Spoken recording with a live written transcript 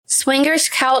Swingers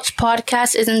Couch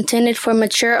podcast is intended for a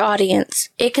mature audience.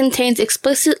 It contains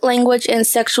explicit language and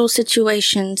sexual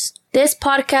situations. This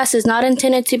podcast is not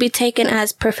intended to be taken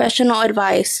as professional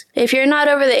advice. If you're not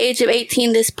over the age of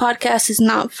 18, this podcast is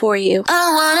not for you. I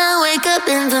wanna wake up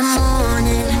in the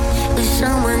morning with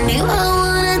someone new. I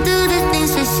wanna do the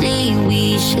things they say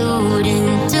we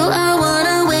shouldn't do. I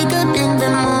wanna wake up in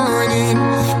the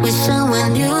morning with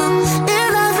someone new.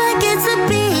 Live life like it's a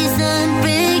piece and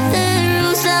break the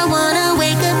rules. I wanna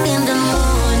wake up in the morning.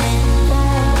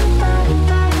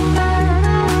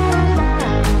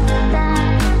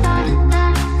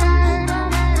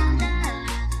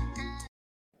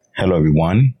 Hello,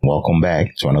 everyone. Welcome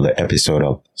back to another episode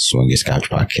of Swingers Couch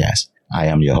Podcast. I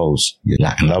am your host, your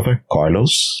Latin lover,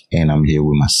 Carlos, and I'm here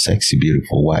with my sexy,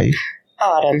 beautiful wife,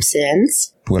 Autumn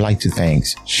Sins. We'd like to thank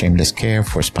Shameless Care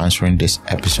for sponsoring this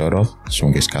episode of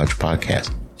Swingers Couch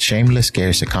Podcast. Shameless Care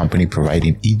is a company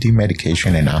providing ED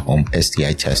medication and at-home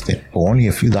STI testing. For only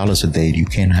a few dollars a day, you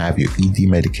can have your ED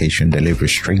medication delivered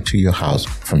straight to your house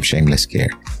from Shameless Care.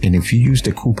 And if you use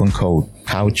the coupon code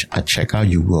COUCH at checkout,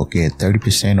 you will get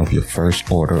 30% of your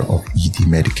first order of ED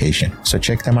medication. So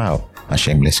check them out at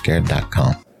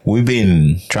shamelesscare.com. We've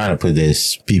been trying to put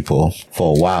this people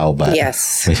for a while, but...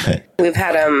 Yes. We've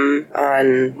had them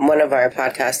on one of our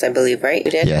podcasts, I believe, right? You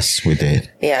did? Yes, we did.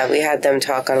 Yeah, we had them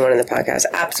talk on one of the podcasts.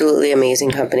 Absolutely amazing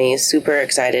company. Super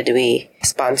excited to be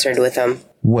sponsored with them.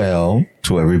 Well,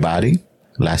 to everybody,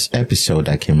 last episode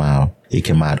that came out, it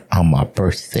came out on my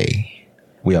birthday.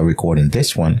 We are recording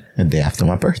this one the day after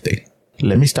my birthday.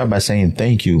 Let me start by saying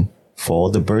thank you for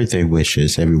all the birthday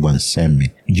wishes everyone sent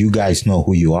me. You guys know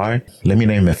who you are. Let me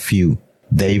name a few.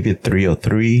 David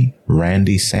 303,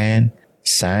 Randy Sam,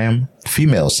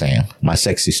 female Sam, my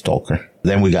sexy stalker.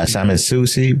 Then we got Sam and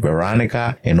Susie,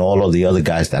 Veronica, and all of the other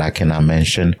guys that I cannot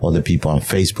mention. Other people on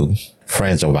Facebook,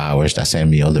 friends of ours that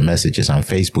send me all the messages on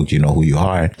Facebook. You know who you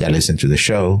are. That listen to the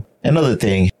show. Another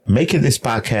thing, making this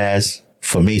podcast,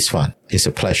 for me, it's fun. It's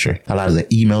a pleasure. A lot of the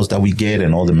emails that we get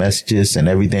and all the messages and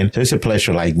everything. So it's a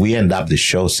pleasure. Like, we end up the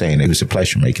show saying it was a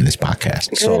pleasure making this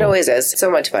podcast. So, it always is.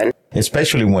 So much fun.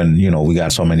 Especially when, you know, we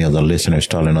got so many other listeners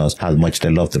telling us how much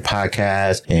they love the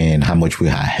podcast and how much we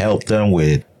have helped them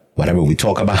with whatever we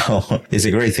talk about. It's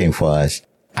a great thing for us.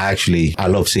 I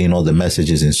love seeing all the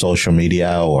messages in social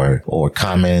media or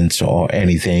comments or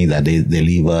anything that they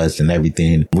leave us and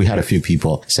everything. We had a few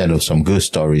people send us some good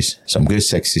stories, some good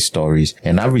sexy stories.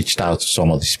 And I reached out to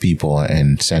some of these people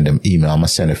and sent them email. I'm going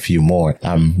to send a few more.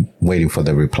 I'm waiting for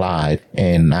the reply.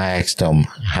 And I asked them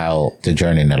how the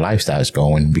journey in their lifestyle is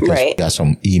going because we got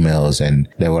some emails and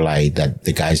they were like that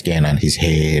the guy's getting on his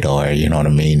head or, you know what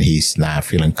I mean? He's not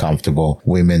feeling comfortable.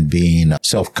 Women being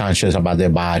self-conscious about their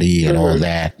body and all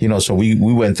that. You know, so we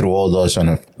went through all those on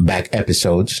the back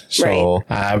episodes. So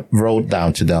I wrote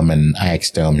down to them and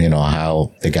asked them, you know,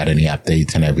 how they got any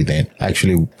updates and everything.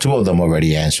 Actually, 2 of them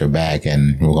already answered back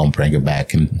and we're going to bring it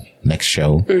back in next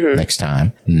show, next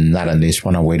time. Not on this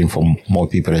one. I'm waiting for more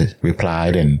people to reply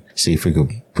and see if we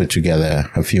could put together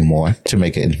a few more to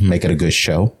make it a good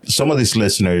show. Some of these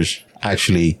listeners,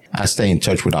 actually, I stay in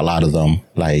touch with a lot of them.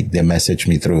 Like, they message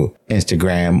me through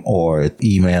Instagram or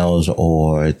emails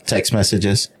or text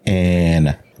messages,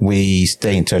 and we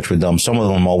stay in touch with them. Some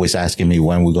of them always asking me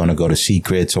when we're going to go to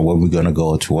Secrets or when we're going to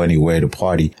go to anywhere to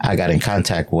party. I got in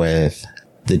contact with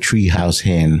the Treehouse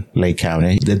here in Lake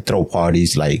County. They throw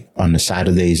parties like on the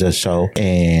Saturdays or so.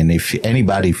 And if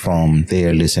anybody from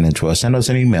there listening to us, send us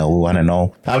an email. We want to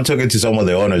know. I'm talking to some of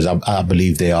the owners. I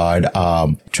believe they are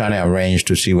trying to arrange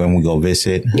to see when we go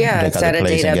visit. Yeah, set a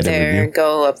date up there.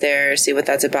 Go up there, see what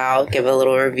that's about. Give a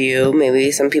little review.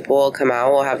 Maybe some people will come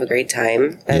out. We'll have a great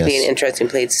time. That'd be an interesting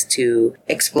place to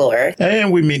explore.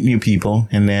 And we meet new people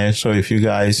in there. So if you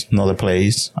guys know the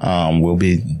place, we'll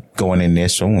be going in there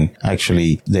soon.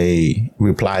 Actually, they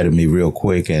replied to me real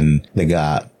quick and they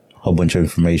got a whole bunch of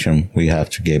information we have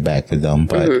to get back with them.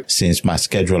 But since my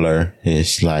scheduler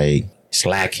is like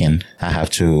slacking, I have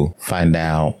to find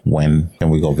out when can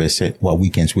we go visit, what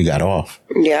weekends we got off.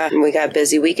 Yeah, we got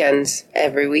busy weekends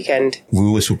every weekend. We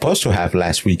were supposed to have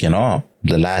last weekend off.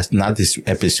 Not this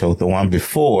episode, the one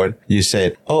before, you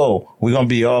said, oh, we're going to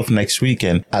be off next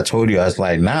weekend. I told you, I was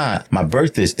like, nah, my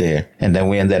birthday's there. And then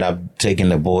we ended up taking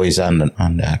the boys on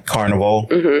the carnival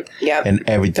and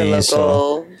everything.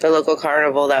 The local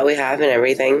carnival that we have and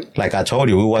everything. Like I told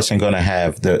you, we wasn't going to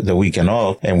have the weekend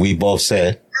off. And we both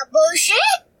said, bullshit.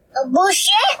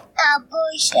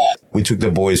 We took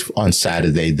the boys on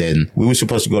Saturday. Then we were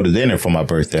supposed to go to dinner for my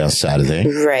birthday on Saturday.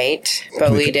 Right.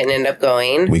 But we didn't end up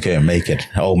going. We couldn't make it.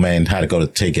 Old man had to go to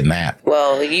take a nap.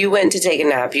 Well, you went to take a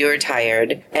nap. You were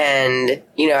tired. And,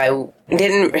 you know, I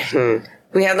didn't...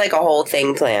 We had like a whole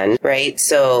thing planned, right?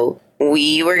 So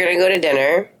we were going to go to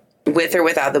dinner with or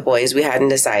without the boys. We hadn't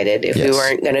decided. If we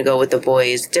weren't going to go with the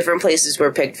boys, different places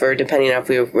were picked for depending on if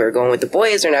we were going with the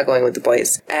boys or not going with the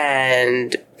boys.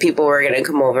 And people were going to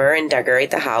come over and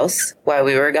decorate the house while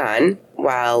we were gone,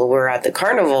 while we're at the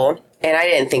carnival. And I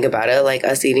didn't think about it, like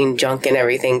us eating junk and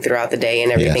everything throughout the day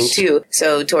and everything too.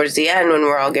 So towards the end, when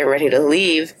we're all getting ready to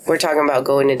leave, we're talking about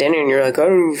going to dinner and you're like, I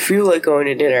don't even feel like going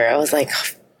to dinner. I was like,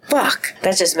 fuck,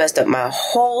 that just messed up my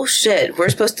whole shit. We're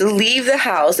supposed to leave the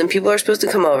house and people are supposed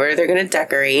to come over. They're going to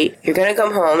decorate. You're going to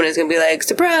come home and it's going to be like,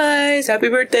 surprise, happy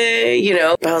birthday, you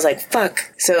know. But I was like,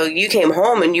 fuck. So you came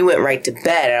home and you went right to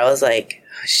bed. I was like,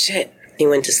 oh, shit. He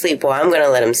went to sleep. Well, I'm going to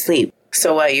let him sleep.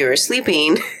 So while you were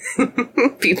sleeping,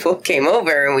 people came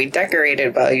over and we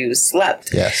decorated while you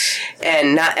slept. Yes.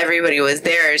 And not everybody was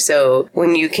there. So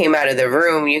when you came out of the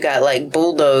room, you got like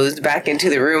bulldozed back into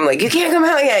the room. Like, you can't come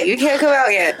out yet. You can't come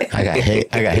out yet. I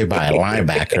got hit by a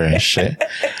linebacker and shit.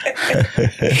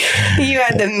 You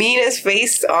had the meanest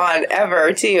face on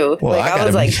ever too. Well, like I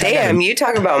was like, damn, you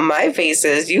talk about my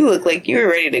faces. You look like you were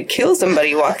ready to kill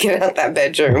somebody walking out that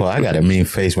bedroom. Well, I got a mean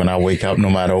face when I wake up no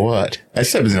matter what.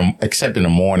 Except in the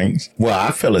mornings. Well,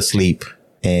 I fell asleep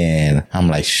and I'm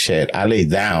like, shit. I lay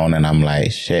down and I'm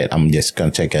like, shit, I'm just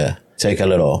going to take a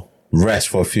little rest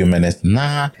for a few minutes.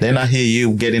 Nah. Then I hear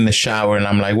you get in the shower and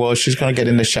I'm like, well, she's going to get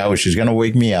in the shower. She's going to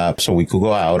wake me up so we could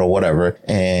go out or whatever.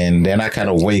 And then I kind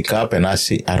of wake up and I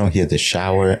don't hear the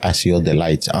shower. I see all the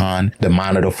lights on. The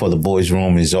monitor for the boys'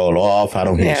 room is all off. I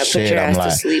don't hear shit. I'm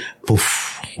like,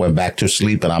 poof, went back to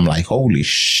sleep and I'm like, holy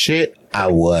shit. I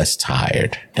was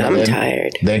tired. I'm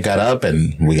tired. Then got up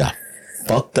and we got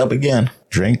fucked up again.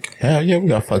 Drink. Hell yeah, we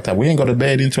got fucked up. We didn't go to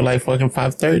bed until like fucking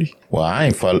 5:30. Well, I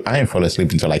ain't fall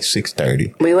asleep until like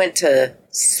 6:30. We went to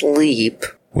sleep.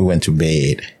 We went to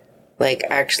bed. Like,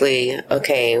 actually,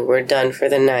 okay, we're done for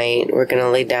the night. We're gonna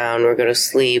lay down. We're gonna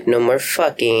sleep. No more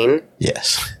fucking.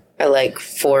 Yes. At like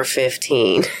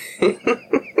 4:15.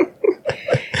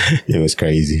 It was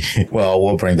crazy. Well,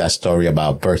 we'll bring that story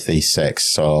about birthday sex.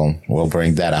 So we'll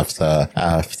bring that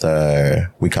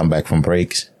after we come back from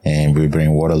breaks and we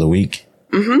bring word of the week.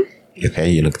 Mm-hmm. Okay,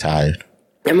 you look tired.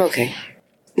 I'm okay.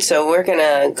 So we're going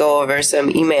to go over some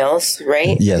emails,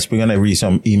 right? Yes, we're going to read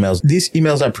some emails. These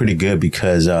emails are pretty good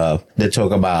because they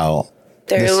talk about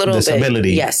they're a little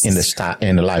disability bit,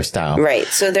 in the lifestyle. Right.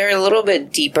 So they're a little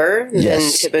bit deeper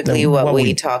than typically what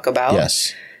we talk about.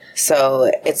 Yes. So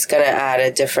it's going to add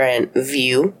a different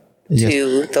view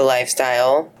to the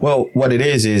lifestyle. Well, what it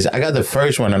is I got the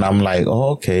first one and I'm like, oh,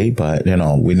 okay, but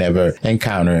we never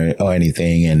encountered or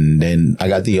anything. And then I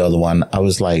got the other one. I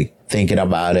was like thinking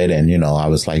about it and, I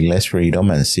was like, let's read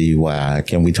them and see what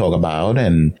can we talk about.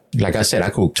 And like I said, I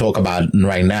could talk about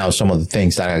right now some of the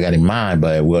things that I got in mind,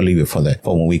 but we'll leave it for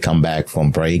when we come back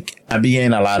from break. I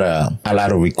began a lot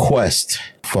of requests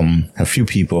from a few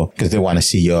people because they want to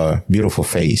see your beautiful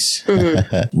face.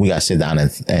 Mm-hmm. We got to sit down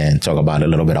and talk about a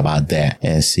little bit about that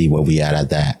and see where we at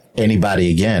that.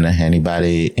 Anybody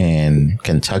in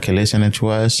Kentucky listening to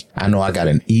us? I know I got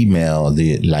an email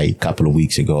a couple of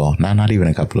weeks ago. Not even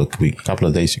a couple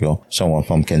of days ago. Someone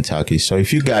from Kentucky. So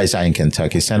if you guys are in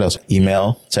Kentucky, send us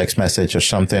email, text message or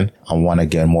something. I want to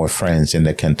get more friends in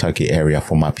the Kentucky area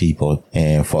for my people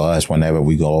and for us whenever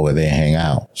we go over there and hang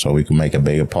out so we can make a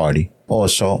bigger party.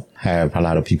 Also, have a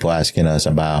lot of people asking us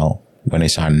about when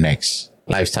it's our next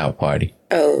lifestyle party.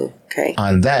 Oh, okay.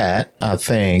 On that, I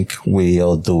think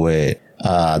we'll do it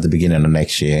the beginning of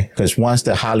next year. Because once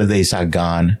the holidays are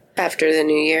gone. After the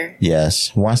new year?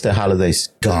 Yes. Once the holidays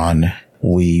gone,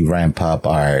 we ramp up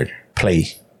our play.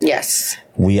 Yes.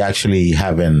 We actually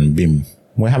haven't been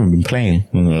playing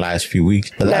in the last few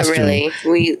weeks. But not really.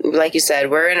 We, like you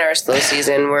said, we're in our slow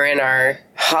season. We're in our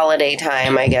holiday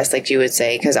time, I guess, like you would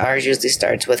say, because ours usually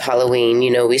starts with Halloween.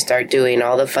 We start doing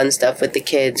all the fun stuff with the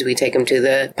kids. We take them to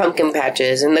the pumpkin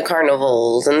patches and the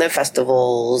carnivals and the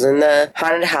festivals and the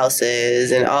haunted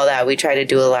houses and all that. We try to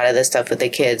do a lot of this stuff with the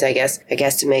kids, I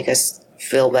guess to make us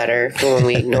feel better for when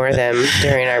we ignore them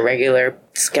during our regular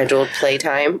scheduled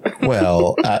playtime.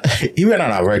 Well, even on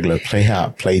our regular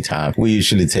playtime, we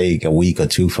usually take a week or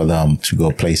two for them to go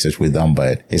places with them.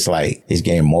 But it's like it's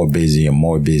getting more busy and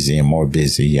more busy and more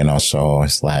busy, So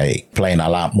it's like playing a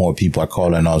lot more people are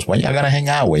calling us. When y'all gonna hang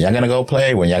out? When y'all gonna go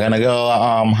play? When y'all gonna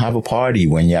go have a party?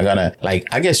 When y'all gonna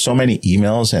I get so many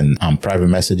emails and private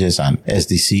messages on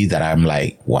SDC that I'm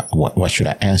like, what should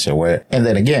I answer? And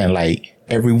then again,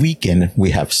 every weekend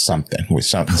we have something's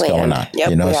going on. Yep,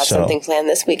 we have something planned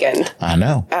this weekend. I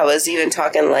know. I was even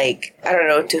talking I don't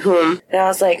know to whom, and I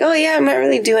was like, oh yeah, I'm not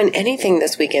really doing anything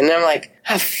this weekend. And I'm like,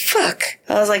 Ah, fuck.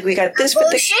 I was like, we got this with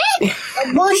the...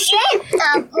 Bullshit.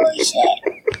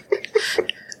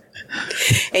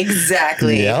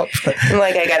 Exactly. Yep. I'm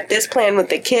like, I got this plan with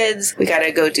the kids. We got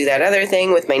to go do that other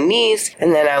thing with my niece.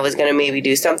 And then I was going to maybe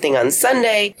do something on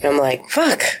Sunday. And I'm like,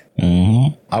 fuck.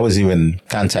 I was even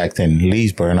contacting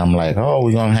Leesburg, and I'm like, "Oh,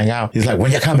 we're gonna hang out." He's like,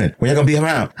 "When you coming? When you gonna be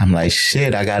around?" I'm like,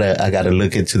 "Shit, I gotta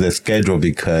look into the schedule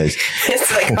because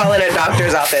It's like calling a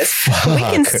doctor's office. We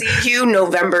can see you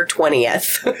November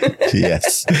 20th.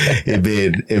 yes, it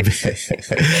been.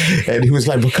 And he was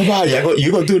like, "But come on, you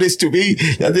gonna do this to me?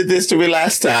 Y'all did this to me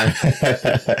last time.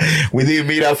 We didn't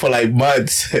meet up for like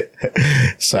months."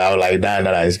 So I was like, "Nah,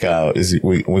 it's gonna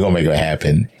we're gonna make it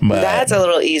happen." But That's a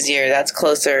little easier. That's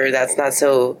closer. That's not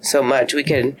so much. We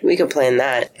could plan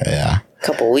that. yeah.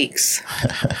 Couple weeks.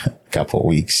 Couple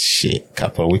weeks,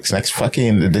 next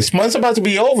fucking, this month's about to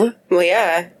be over. Well,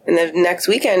 yeah. And the next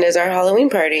weekend is our Halloween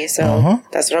party. So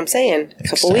that's what I'm saying. A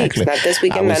couple weeks. Not this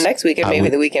weekend, not next weekend, maybe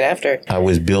the weekend after. I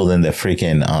was building the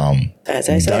freaking As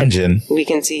I said, dungeon. We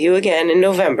can see you again in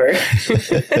November.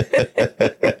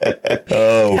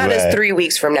 Oh, How does 3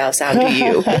 weeks from now sound to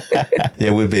you?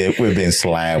 Yeah, we've been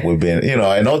slammed. We've been,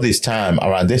 and all this time,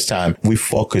 around this time, we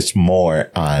focus more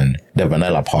on the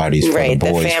vanilla parties for Right,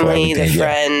 the boys, the family, for the everything.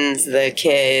 friends, the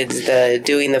kids, the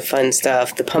doing the fun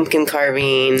stuff, the pumpkin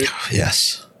carving,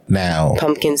 Yes. Now,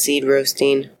 pumpkin seed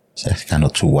roasting. that's kind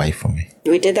of too white for me.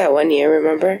 We did that one year,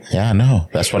 remember? Yeah, I know.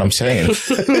 That's what I'm saying.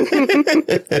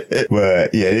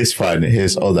 But yeah, it's fun.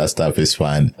 All that stuff is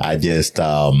fun. I just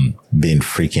been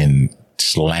freaking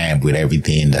slammed with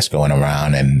everything that's going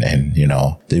around, and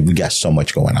we got so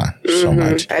much going on. So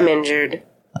much. I'm injured.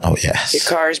 Oh yes. Your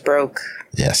car's broke.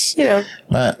 Yes.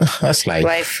 But that's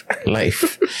life.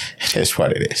 life. It is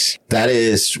what it is. That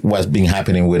is what's been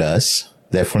happening with us.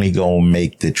 Definitely gonna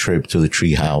make the trip to the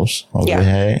tree house over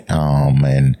here,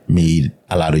 and meet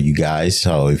a lot of you guys.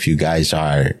 So if you guys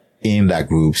are in that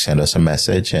group, send us a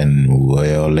message and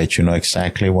we'll let you know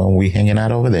exactly when we're hanging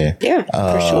out over there. Yeah,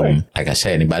 for sure. Like I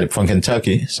said, anybody from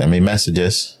Kentucky, send me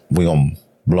messages. We're gonna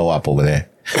blow up over there.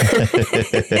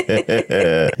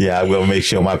 Yeah, I will make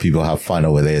sure my people have fun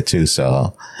over there too.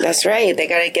 So That's right. They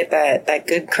got to get that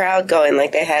good crowd going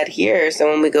like they had here. So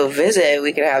when we go visit,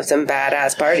 we can have some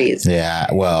badass parties. yeah,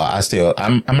 well,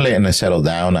 I'm letting them settle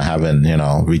down. I haven't,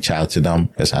 reach out to them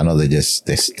because I know they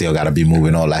still got to be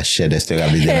moving all that shit. They still got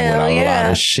to be dealing with a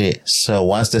lot of shit. So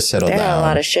once they settle down, a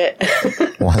lot of shit.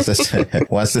 once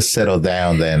they settle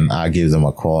down, then I'll give them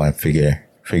a call and figure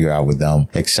out with them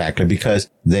exactly, because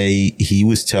Sam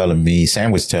was telling me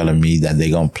that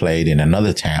they're gonna play it in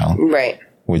another town, Right.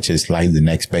 which is like the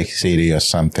next big city or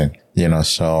something,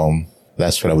 so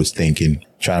that's what I was thinking,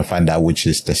 trying to find out which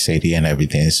is the city and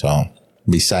everything. So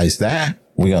besides that,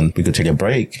 we could take a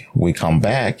break. We come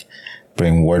back,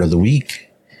 bring word of the week.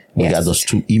 We got those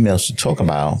 2 emails to talk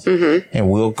about, and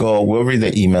we'll read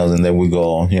the emails, and then we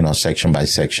go, section by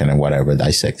section and whatever,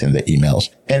 dissecting the emails.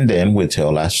 And then we'll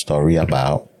tell our story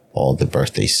about all the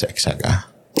birthday sex I got.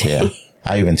 Yeah.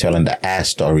 I even telling the ass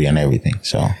story and everything.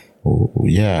 So,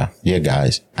 yeah,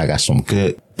 guys, I got some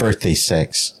good birthday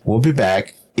sex. We'll be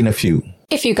back in a few.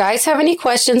 If you guys have any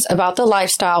questions about the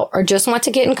lifestyle or just want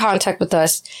to get in contact with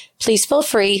us, please feel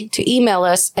free to email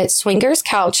us at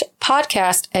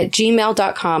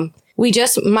swingerscouchpodcast@gmail.com. We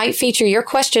just might feature your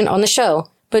question on the show,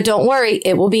 but don't worry,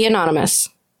 it will be anonymous.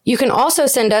 You can also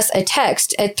send us a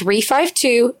text at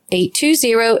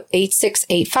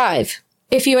 352-820-8685.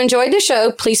 If you enjoyed the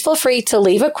show, please feel free to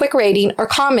leave a quick rating or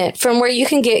comment from where you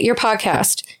can get your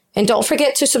podcast. And don't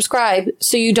forget to subscribe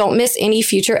so you don't miss any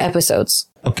future episodes.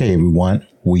 Okay, everyone,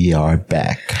 we are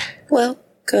back.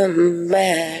 Welcome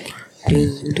back.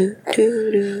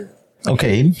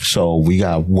 Okay, so we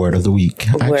got word of the week.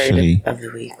 Actually, Word of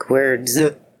the week. Words.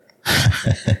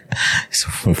 it's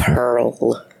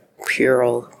Pearl.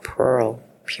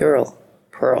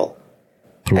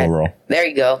 plural. There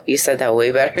you go. You said that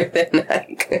way better than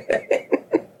I could.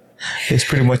 It's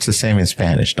pretty much the same in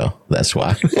Spanish, though. That's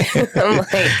why. I'm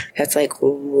like, that's like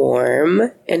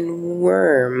warm and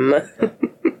worm.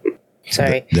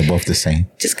 Sorry. They're both the same.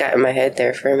 Just got in my head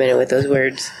there for a minute with those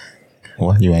words.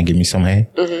 What? You want to give me some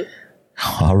head? Mm-hmm.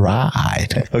 All right.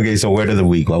 Okay, so word of the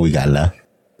week. What we got left?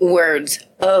 Words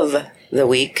of the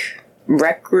week.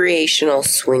 Recreational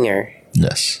swinger.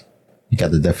 Yes. You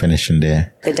got the definition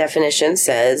there. The definition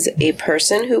says, a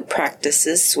person who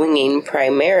practices swinging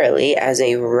primarily as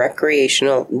a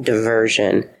recreational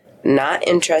diversion, not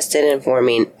interested in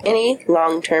forming any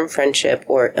long-term friendship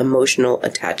or emotional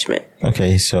attachment.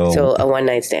 Okay, so a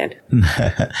one-night stand.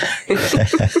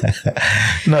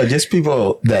 No, just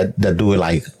people that do it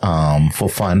like for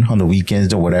fun on the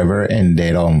weekends or whatever, and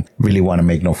they don't really want to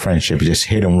make no friendship, just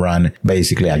hit and run,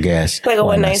 basically, I guess. Like a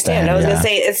one-night stand. I was gonna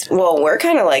say we're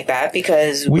kind of like that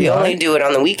because we only do it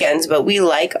on the weekends, but we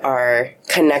like our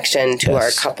connection to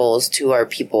our couples, to our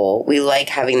people. We like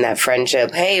having that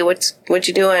friendship. Hey, what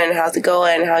you doing? How's it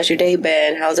going? How's your day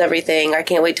been? How's everything? I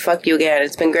can't wait to fuck you again.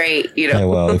 It's been great. You know. Yeah,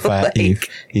 well,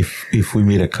 if we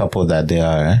meet a couple that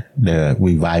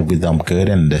we vibe with them good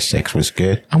and the sex was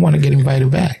good, I want to get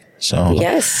invited back. So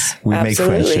yes, we make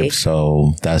friendships.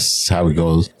 So that's how it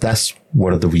goes. That's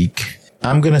word of the week.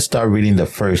 I'm going to start reading the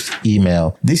first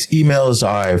email. These emails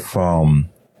are from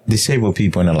disabled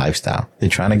people in the lifestyle. They're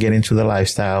trying to get into the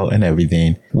lifestyle and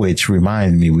everything, which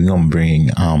reminds me, we're going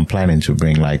to planning to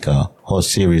bring like a whole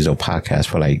series of podcasts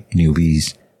for like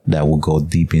newbies that will go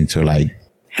deep into like.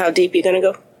 How deep you going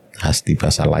to go? As deep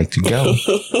as I like to go.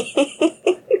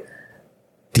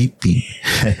 deep.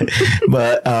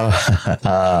 But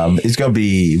it's going to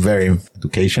be very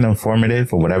educational,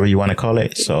 informative, or whatever you want to call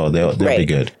it. So they'll be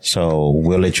good. So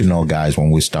we'll let you know, guys,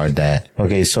 when we start that.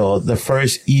 Okay, so the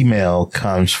first email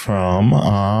comes from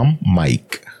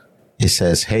Mike. It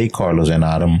says, "Hey, Carlos and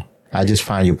Autumn. I just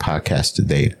found your podcast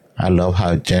today. I love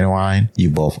how genuine you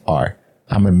both are.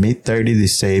 I'm a mid-30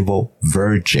 disabled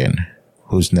virgin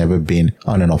who's never been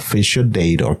on an official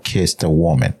date or kissed a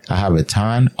woman. I have a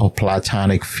ton of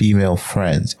platonic female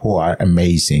friends who are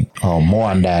amazing. More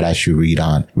on that as you read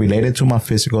on. Related to my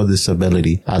physical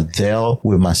disability, I've dealt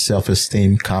with my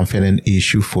self-esteem, confidence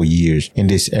issue for years in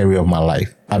this area of my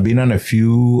life. I've been on a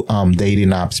few dating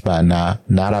apps, but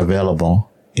not available.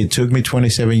 It took me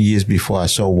 27 years before I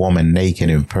saw a woman naked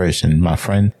in person. My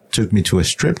friend took me to a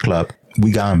strip club.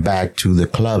 We gone back to the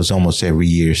clubs almost every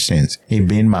year since. It's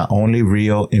been my only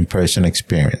real in-person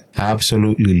experience. I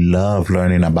absolutely love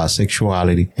learning about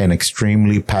sexuality and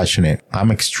extremely passionate. I'm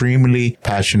extremely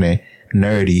passionate,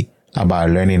 nerdy about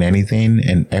learning anything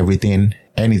and everything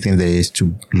there is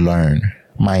to learn.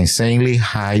 My insanely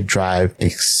high drive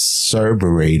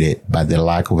exacerbated by the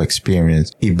lack of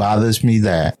experience. It bothers me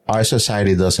that our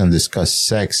society doesn't discuss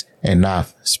sex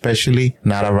enough, especially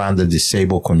not around the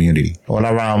disabled community. All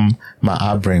around my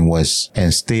upbringing was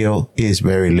and still is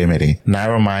very limited,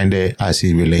 narrow-minded as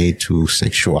it relates to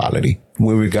sexuality.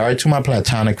 With regard to my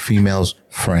platonic female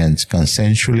friends,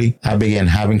 consensually, I began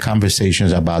having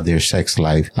conversations about their sex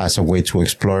life as a way to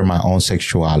explore my own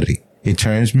sexuality. It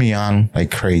turns me on like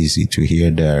crazy to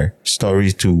hear their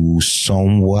stories to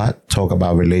somewhat talk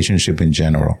about relationship in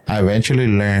general. I eventually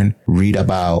read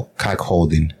about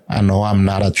cockholding. I know I'm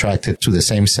not attracted to the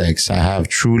same sex. I have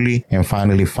truly and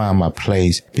finally found my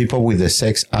place. People with the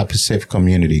sex opposite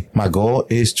community. My goal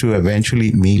is to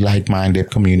eventually meet like-minded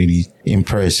communities in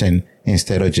person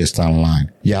instead of just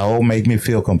online. Y'all make me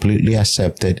feel completely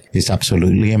accepted. It's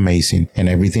absolutely amazing. And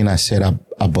everything I said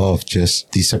above just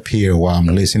disappear while I'm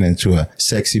listening to a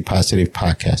sexy, positive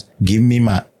podcast. Give me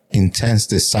my intense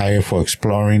desire for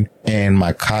exploring and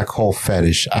my cockhole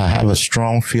fetish. I have a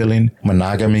strong feeling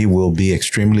monogamy will be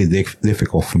extremely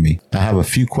difficult for me. I have a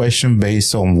few questions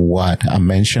based on what I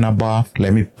mentioned above.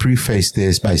 Let me preface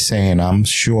this by saying I'm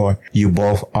sure you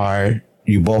both aren't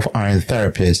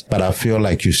therapists, but I feel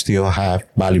like you still have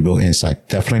valuable insight.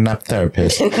 Definitely not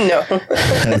therapists. No.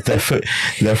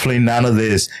 Definitely none of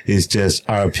this is just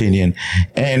our opinion.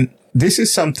 And this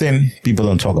is something people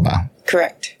don't talk about.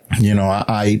 Correct. You know,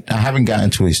 I haven't gotten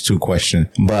to his two questions,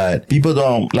 but people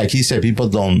don't, like he said, people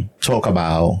don't talk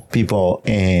about people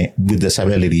with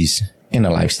disabilities in a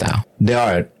lifestyle. There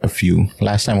are a few.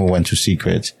 Last time we went to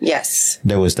Secrets. Yes.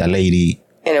 There was that lady.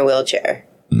 In a wheelchair.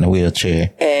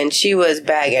 And she was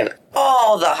bagging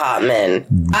all the hot men.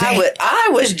 I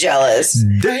was jealous.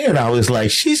 Damn, I was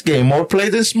like, she's getting more play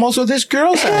than most of these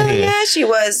girls out here. Yeah, she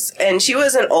was. And she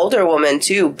was an older woman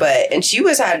too, she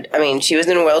was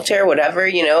in a wheelchair, whatever,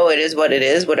 you know, it is what it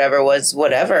is, whatever was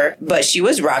whatever. But she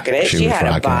was rocking it. She had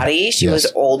a body. She was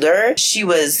older. She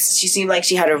seemed like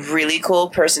she had a really cool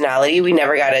personality. We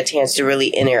never got a chance to really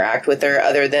interact with her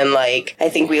other than like, I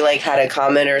think we like had a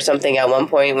comment or something at one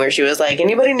point where she was like,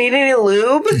 anybody need any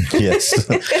lube? Yes.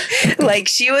 Like,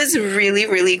 she was really,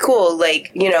 really cool. Like,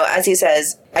 you know, as he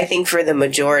says, I think for the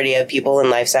majority of people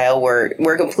in lifestyle,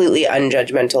 we're completely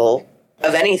unjudgmental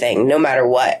of anything, no matter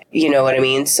what. You know what I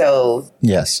mean? So.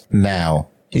 Yes. Now,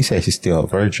 he says he's still a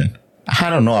virgin. I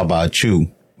don't know about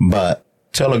you, but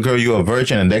tell a girl you're a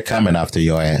virgin and they're coming after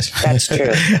your ass. That's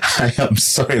true. I am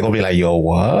sorry. Gonna be like, yo,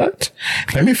 what?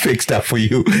 Let me fix that for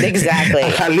you. Exactly.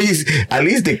 at least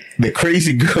the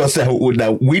crazy girls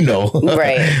that we know.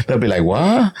 Right. They'll be like,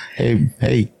 what?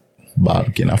 Hey,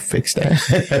 Bob, can I fix that?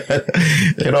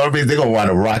 You know what I mean? They're going to want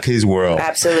to rock his world.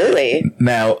 Absolutely.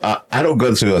 Now, I don't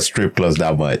go to a strip club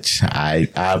that much.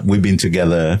 We've been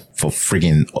together for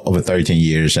freaking over 13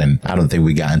 years, and I don't think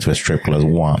we got into a strip club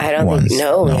once. We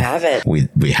haven't.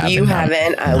 We haven't. You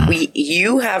haven't.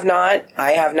 You have not.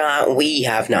 I have not. We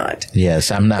have not.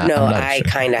 Yes, I'm not. No, I'm not I sure.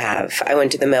 kind of have. I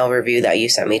went to the male review that you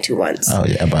sent me to once. Oh,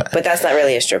 yeah, but that's not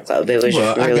really a strip club. It was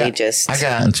I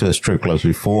got into a strip club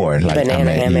before. Like, banana I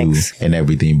met hammocks. you and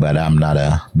everything, but I'm not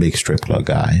a big strip club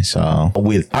guy. So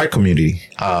with our community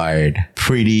are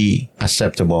pretty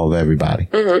acceptable of everybody.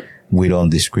 Mm-hmm. We don't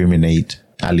discriminate,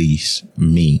 at least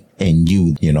me and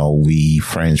you. You know, we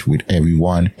friends with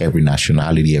everyone, every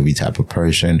nationality, every type of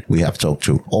person. We have talked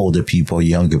to older people,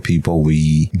 younger people.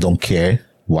 We don't care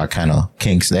what kind of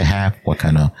kinks they have, what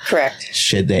kind of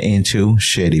shit they're into.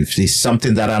 Shit, if it's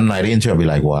something that I'm not into, I'll be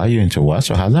like, why are you into what?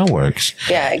 So how that works?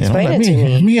 Yeah, explain it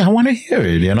to me. I want to hear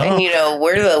it, you know? And, you know,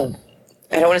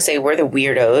 I don't want to say we're the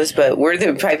weirdos, but we're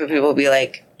the type of people who be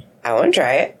like, I want to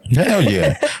try it. Hell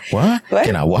yeah. What?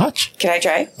 Can I watch? Can I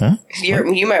try? Huh?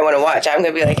 You might want to watch. I'm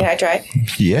going to be like, can I try?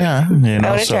 Yeah. You know,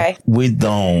 I want to try. We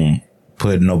don't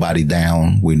put nobody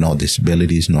down with no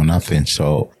disabilities, no nothing.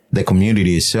 So the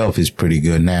community itself is pretty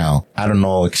good now. I don't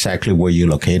know exactly where you're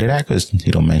located at because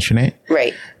you don't mention it.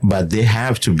 Right. But there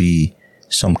have to be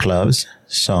some clubs,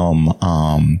 some,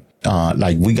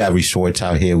 like we got resorts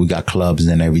out here. We got clubs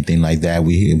and everything like that.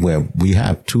 We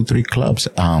have 2-3 clubs,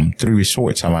 3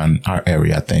 resorts around our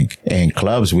area, I think. And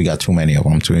clubs, we got too many of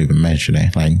them to even mention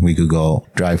it. Like we could go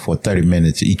drive for 30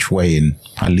 minutes each way and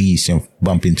at least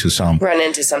bump into run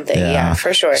into something. Yeah,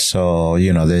 for sure. So,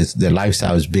 you know, the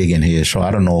lifestyle is big in here. So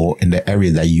I don't know in the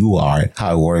area that you are,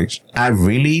 how it works. I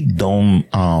really don't,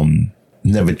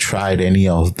 never tried any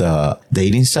of the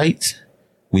dating sites.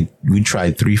 We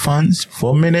tried 3 funds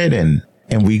for a minute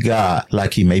and we got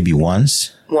lucky maybe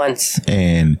once.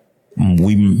 And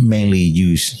we mainly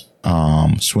use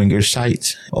swinger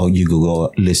sites, or you could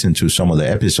go listen to some of the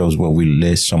episodes where we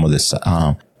list some of the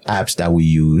apps that we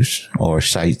use or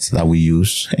sites that we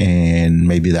use, and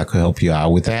maybe that could help you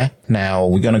out with that. Now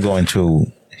we're going to go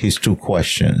into his 2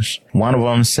 questions. One of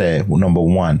them said, number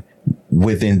 1,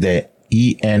 within the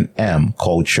E&M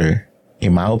culture,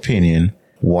 in my opinion,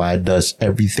 why does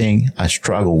everything I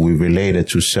struggle with related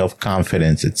to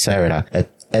self-confidence, etc.,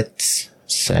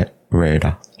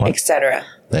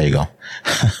 there you go,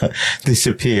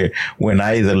 disappear when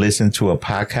I either listen to a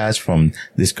podcast from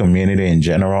this community in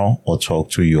general or talk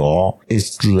to you all?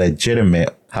 It's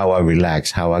legitimate how I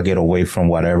relax, how I get away from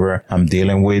whatever I'm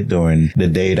dealing with during the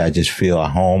day that I just feel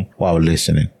at home while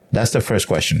listening. That's the first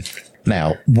question.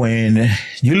 Now, when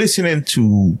you're listening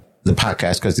to the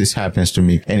podcast, because this happens to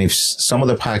me, and if some of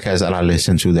the podcasts that I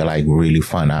listen to, they're like really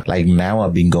fun. Like now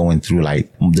I've been going through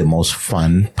like the most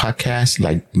fun podcasts,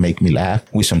 like make me laugh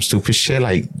with some stupid shit,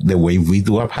 like the way we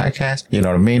do our podcast, you know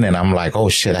what I mean? And I'm like, oh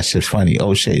shit, that shit's funny.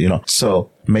 Oh shit, you know,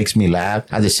 so makes me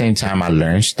laugh. At the same time, I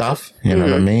learn stuff, you know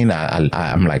what I mean?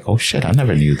 I'm like, oh shit, I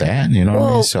never knew that, you know what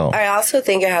I mean? So I also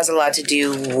think it has a lot to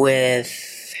do with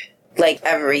like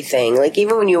everything. Like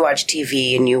even when you watch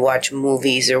TV and you watch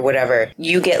movies or whatever,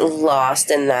 you get lost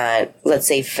in that, let's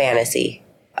say, fantasy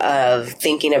of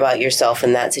thinking about yourself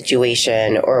in that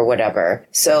situation or whatever.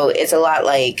 So it's a lot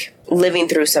like living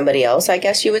through somebody else, I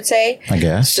guess you would say. I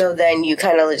guess. So then you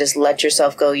kind of just let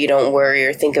yourself go. You don't worry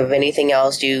or think of anything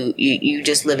else. You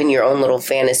just live in your own little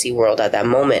fantasy world at that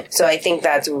moment. So I think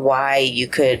that's why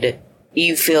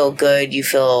you feel good, you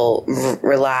feel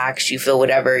relaxed, you feel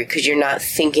whatever, because you're not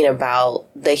thinking about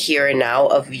the here and now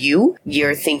of you.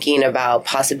 You're thinking about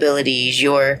possibilities.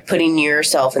 You're putting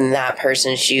yourself in that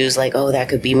person's shoes, like, oh, that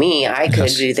could be me. I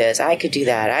could do this. I could do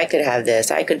that. I could have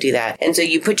this. I could do that. And so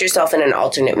you put yourself in an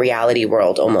alternate reality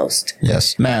world almost.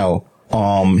 Yes. Now,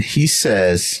 he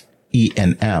says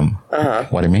E&M.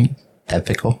 What do you mean?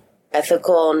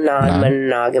 Ethical,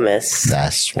 non-monogamous.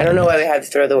 That's what I don't know why we have to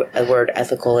throw the word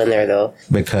ethical in there, though.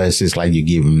 Because it's like you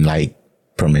give them, like,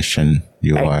 permission.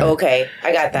 Okay,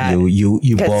 I got that.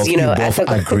 You both,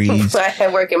 ethical, agree. I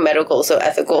work in medical, so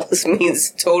ethical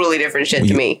means totally different shit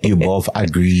to me. You both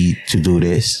agree to do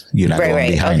this. You're not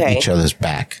going behind each other's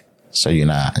back. So you're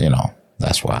not,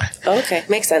 that's why. Okay,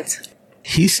 makes sense.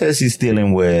 He says he's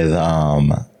dealing with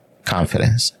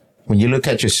confidence. When you look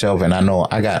at yourself, and I know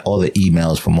I got all the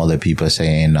emails from other people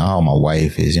saying, oh, my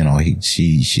wife is,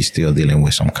 she's still dealing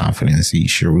with some confidence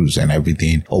issues and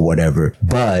everything or whatever.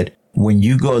 But when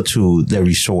you go to the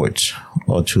resorts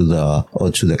or to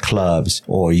the clubs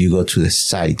or you go to the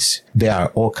sites, there are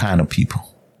all kind of people,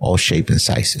 all shapes and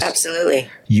sizes. Absolutely.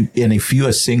 And if you're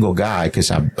a single guy, because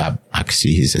I can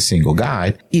see he's a single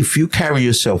guy, if you carry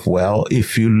yourself well,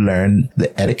 if you learn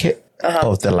the etiquette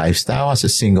of the lifestyle as a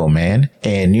single man,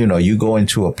 and you go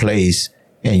into a place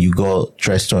and you go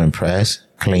dressed to impress,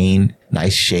 clean,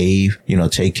 nice shave,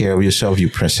 take care of yourself, you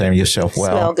present yourself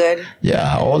well. Smell good.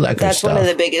 Yeah, all that good stuff. That's one of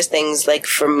the biggest things, like,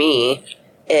 for me,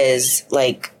 is,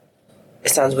 like, it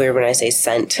sounds weird when I say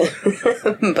scent,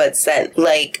 but scent,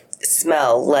 like,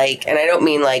 smell, like, and I don't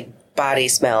mean, like, body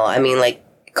smell. I mean, like,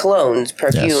 colognes,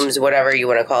 perfumes, whatever you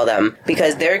want to call them.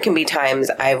 Because there can be times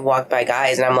I've walked by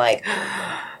guys and I'm like,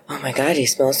 oh my God, he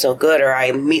smells so good. Or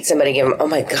I meet somebody and give them, oh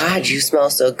my God, you smell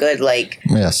so good. Like,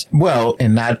 yes. Well,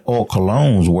 and not all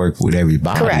colognes work with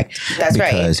everybody. Correct. That's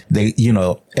right. Because they,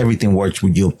 everything works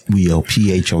with your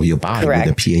pH of your body, Correct.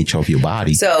 with the pH of your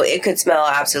body. So it could smell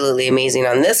absolutely amazing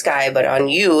on this guy, but on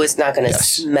you, it's not going to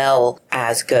smell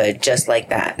as good, just like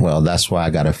that. Well, that's why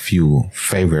I got a few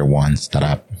favorite ones that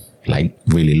I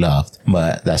really loved,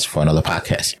 but that's for another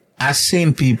podcast. I've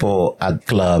seen people at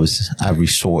clubs, at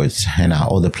resorts, and at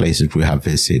other places we have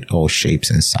visited, all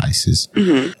shapes and sizes,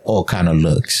 all kind of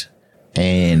looks.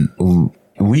 And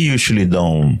we usually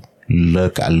don't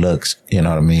look at looks, you know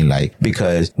what I mean? Like,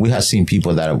 because we have seen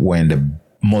people that are wearing the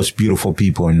most beautiful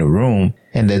people in the room,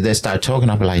 and then they start talking,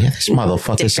 I'll be like, yeah, this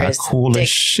motherfuckers are cool as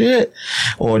shit.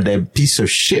 Or the piece of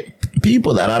shit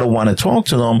people that I don't want to talk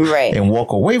to them and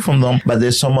walk away from them. But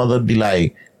there's some other be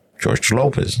like, George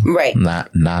Lopez. Right.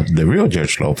 Not the real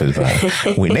George Lopez,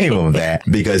 but we name him that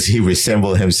because he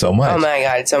resembled him so much. Oh my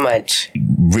God, so much.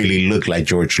 Really looked like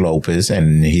George Lopez,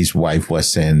 and his wife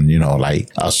wasn't,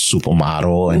 like a supermodel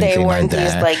or anything like that. They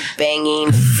weren't these like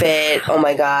banging, fit, oh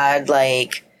my God,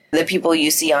 like the people you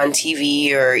see on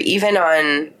TV or even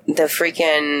on the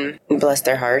freaking, bless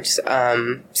their hearts,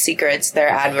 Secrets, they're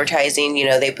advertising,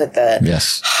 they put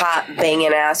the hot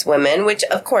banging ass women, which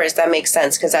of course that makes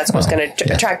sense because that's what's going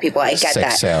to attract people. I get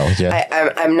that. Sells,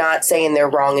 I'm not saying they're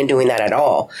wrong in doing that at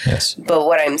all. Yes. But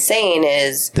what I'm saying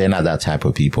is they're not that type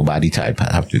of people, body type.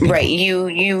 Right.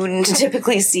 You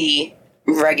typically see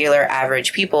regular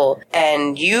average people,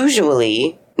 and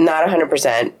usually not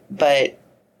 100%, but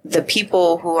the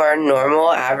people who are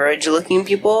normal, average looking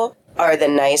people are the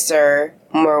nicer,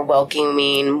 more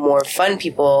welcoming, more fun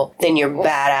people than your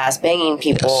badass banging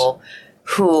people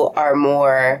who are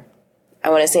more, I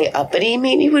want to say uppity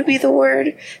maybe would be the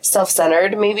word.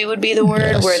 Self-centered maybe would be the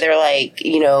word, where they're like,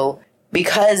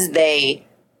 because they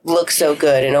look so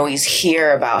good and always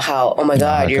hear about how, oh my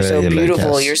God, you're so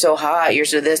beautiful, you're so hot, you're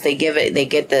so this, they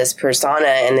get this persona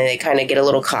and then they kind of get a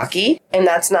little cocky, and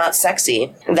that's not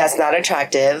sexy. That's not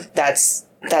attractive. That's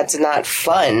not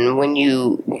fun when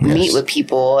you meet with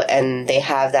people and they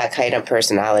have that kind of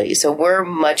personality. So we're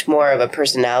much more of a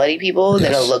personality people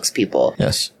than a looks people.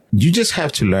 Yes. You just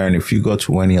have to learn, if you go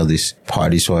to any of these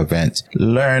parties or events,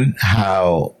 learn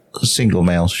how single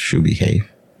males should behave,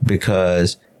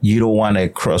 because you don't want to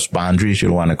cross boundaries. You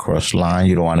don't want to cross lines.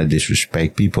 You don't want to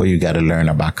disrespect people. You got to learn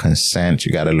about consent.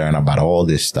 You got to learn about all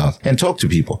this stuff and talk to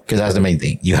people, because that's the main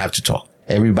thing. You have to talk.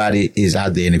 Everybody is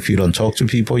out there. And if you don't talk to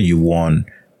people, you won't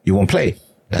play.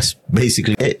 That's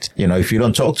basically it. If you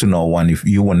don't talk to no one, if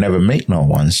you will never make no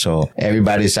one. So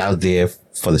everybody's out there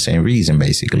for the same reason,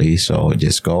 basically. So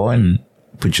just go and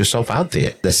put yourself out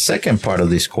there. The second part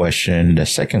of this question,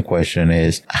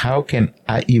 is how can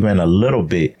I even a little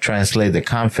bit translate the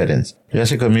confidence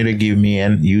Jessica Muter give me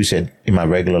and use it in my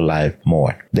regular life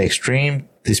more? The extreme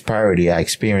disparity I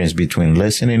experience between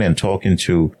listening and talking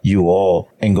to you all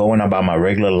and going about my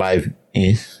regular life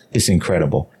is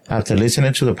incredible. After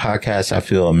listening to the podcast, I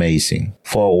feel amazing.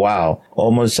 For a while,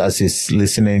 almost as if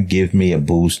listening gives me a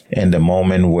boost in the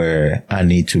moment where I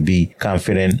need to be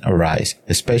confident arise,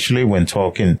 especially when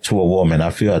talking to a woman I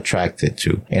feel attracted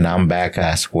to. And I'm back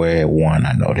at square one,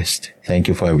 I noticed. Thank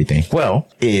you for everything. Well,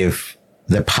 if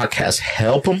the podcast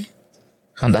help them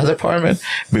on that department,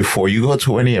 before you go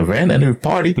to any event, any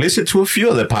party, listen to a few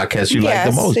of the podcasts you like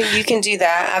the most. So you can do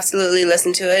that. Absolutely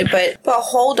listen to it. But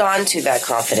hold on to that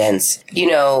confidence.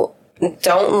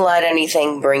 Don't let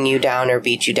anything bring you down or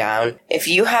beat you down. If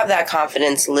you have that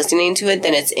confidence listening to it,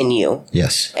 then it's in you.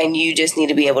 Yes. And you just need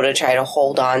to be able to try to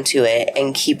hold on to it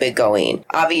and keep it going.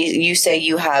 Obviously, you say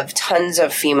you have tons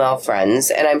of female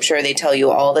friends, and I'm sure they tell you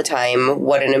all the time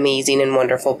what an amazing and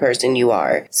wonderful person you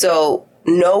are. So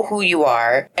know who you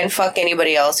are and fuck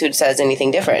anybody else who says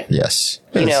anything different. Yes.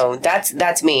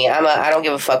 That's me. I don't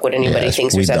give a fuck what anybody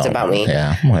thinks or says about me.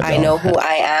 Yeah, I know who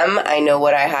I am. I know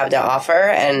what I have to offer,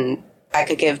 and I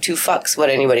could give two fucks what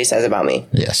anybody says about me.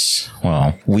 Yes.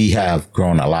 Well, we have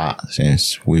grown a lot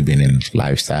since we've been in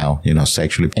lifestyle,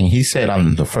 sexually. And he said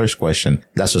on the first question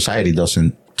that society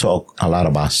doesn't talk a lot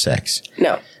about sex.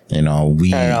 No. Not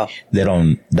at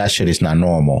all. That shit is not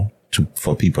normal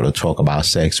for people to talk about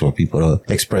sex or people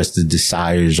to express the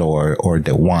desires or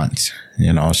their wants,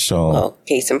 so. Well,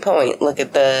 case in point, look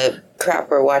at the crap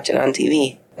we're watching on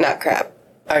TV. Not crap.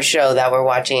 Our show that we're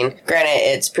watching.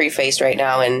 Granted, it's prefaced right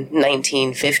now in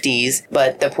 1950s,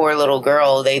 but the poor little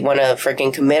girl, they want to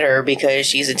freaking commit her because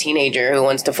she's a teenager who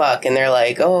wants to fuck, and they're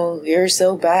like, oh, you're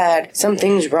so bad.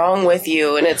 Something's wrong with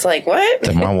you. And it's like, what?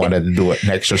 The mom wanted to do an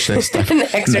exorcism. An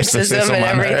exorcism and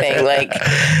everything. Like,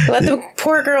 let the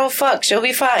poor girl fuck. She'll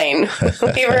be fine.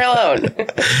 Leave her alone.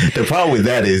 The problem with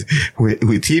that is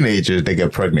with teenagers, they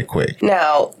get pregnant quick.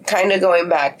 Now, kind of going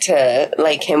back to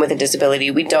like him with a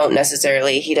disability, we don't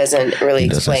necessarily, he doesn't really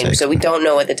explain. So we don't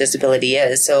know what the disability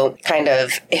is. So kind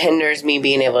of hinders me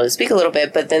being able to speak a little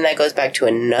bit. But then that goes back to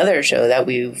another show that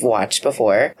we've watched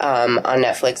before on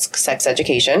Netflix, Sex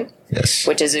Education. Yes.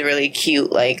 Which is a really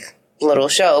cute, like, little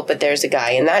show. But there's a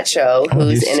guy in that show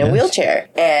who's in a wheelchair.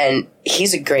 And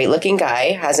he's a great looking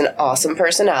guy, has an awesome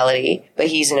personality, but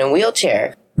he's in a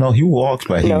wheelchair. No, he walks,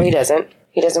 but No, he doesn't.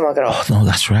 He doesn't walk at all. Oh, no,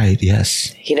 that's right.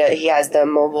 Yes. He has the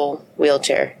mobile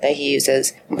wheelchair that he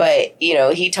uses. But,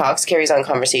 he talks, carries on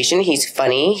conversation. He's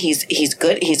funny. He's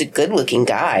good. He's a good looking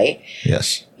guy.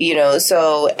 Yes.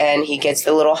 And he gets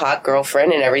the little hot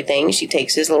girlfriend and everything. She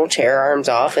takes his little chair arms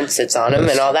off and sits on him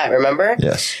and all that. Remember?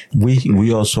 Yes.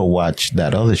 We also watched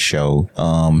that other show,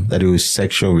 that it was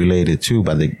sexual related too,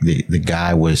 but the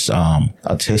guy was,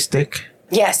 autistic.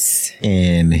 Yes.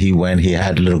 And he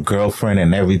had a little girlfriend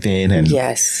and everything. And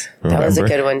yes. Remember? That was a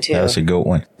good one too. That was a good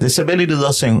one. Disability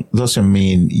doesn't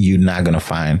mean you're not going to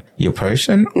find your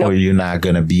person or you're not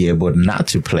going to be able not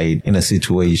to play in a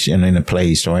situation, in a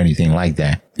place or anything like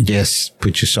that. Just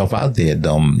put yourself out there.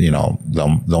 Don't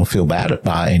feel bad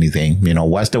about anything.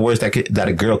 What's the worst that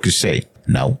a girl could say?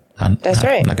 No. That's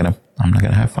right. I'm not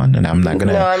gonna have fun and I'm not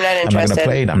gonna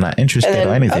play it. I'm not interested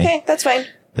or anything. Okay, that's fine.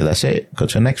 That's it. Go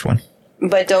to the next one.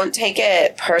 But don't take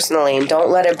it personally and don't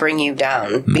let it bring you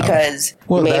down because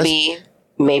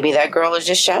maybe that girl is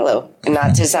just shallow.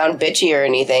 Not to sound bitchy or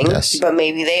anything, but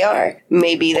maybe they are.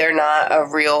 Maybe they're not a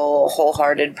real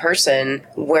wholehearted person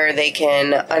where they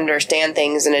can understand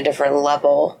things in a different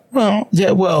level. Well,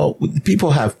 yeah, people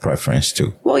have preference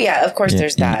too. Well, yeah, of course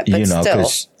there's that, but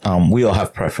still. We all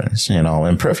have preference,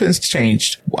 and preference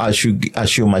changed as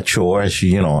you mature,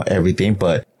 everything.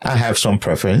 But I have some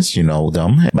preference,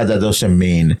 them. But that doesn't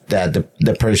mean that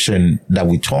the person that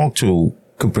we talk to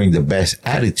could bring the best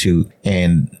attitude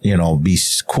and, be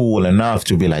cool enough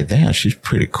to be like, damn, she's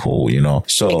pretty cool,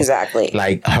 So exactly.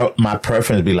 Like my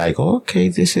preference be like, okay,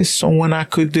 this is someone I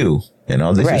could do.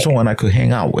 This is someone I could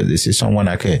hang out with. This is someone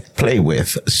I could play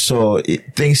with. So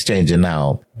things changing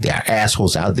now. There are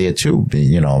assholes out there too,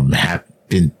 have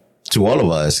been to all of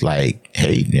us like,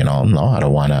 hey, no, I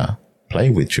don't want to play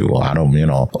with you. Or I don't,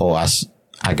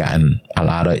 I gotten a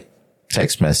lot of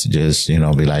text messages, be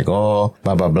like, oh,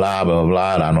 blah, blah, blah, blah,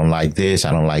 blah. I don't like this.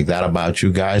 I don't like that about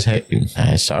you guys. Hey,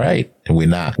 it's all right.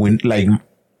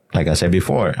 Like I said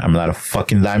before, I'm not a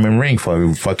fucking diamond ring for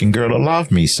every fucking girl to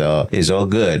love me. So it's all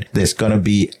good. There's going to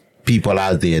be people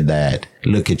out there that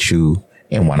look at you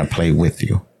and want to play with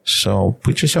you. So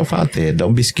put yourself out there.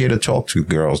 Don't be scared to talk to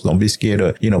girls. Don't be scared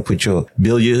to,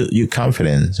 build your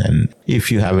confidence. And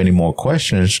if you have any more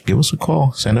questions, give us a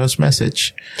call. Send us a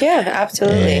message. Yeah,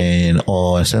 absolutely.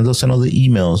 Or send us another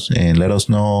emails and let us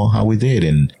know how we did.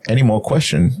 And any more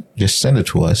questions, just send it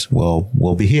to us.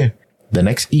 We'll be here. The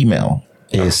next email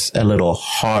is a little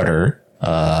harder.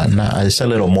 It's a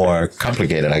little more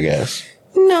complicated, I guess.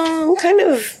 No, kind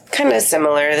of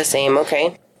similar, the same.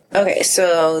 Okay,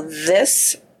 so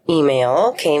this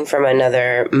email came from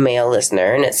another male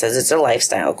listener, and it says it's a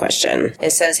lifestyle question.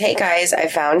 It says, hey guys, I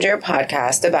found your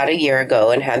podcast about a year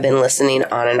ago and have been listening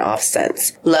on and off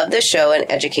since. Love the show and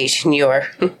education you're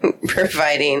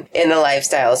providing in the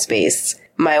lifestyle space.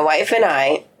 My wife and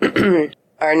I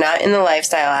are not in the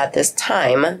lifestyle at this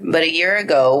time, but a year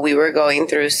ago we were going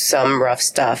through some rough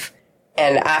stuff.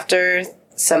 And after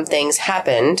some things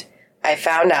happened, I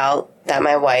found out that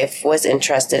my wife was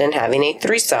interested in having a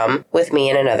threesome with me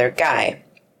and another guy.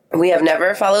 We have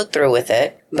never followed through with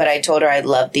it, but I told her I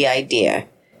loved the idea.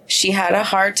 She had a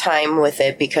hard time with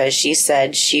it because she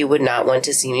said she would not want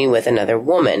to see me with another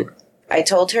woman. I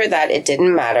told her that it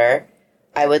didn't matter.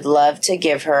 I would love to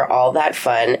give her all that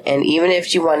fun, and even if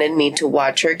she wanted me to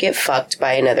watch her get fucked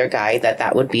by another guy,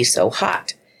 that would be so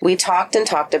hot. We talked and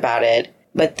talked about it,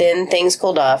 but then things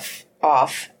cooled off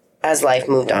as life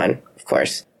moved on. of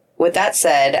course. With that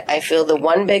said, I feel the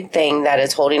one big thing that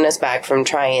is holding us back from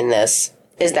trying this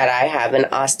is that I have an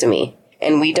ostomy,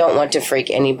 and we don't want to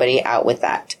freak anybody out with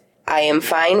that. I am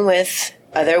fine with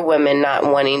other women not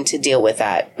wanting to deal with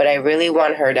that, but I really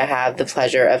want her to have the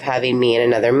pleasure of having me and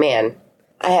another man.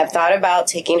 I have thought about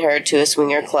taking her to a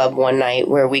swinger club one night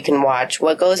where we can watch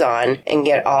what goes on and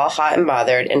get all hot and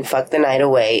bothered and fuck the night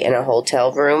away in a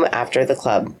hotel room after the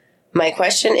club. My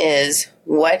question is,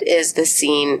 what is the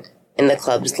scene in the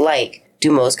clubs like?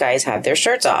 Do most guys have their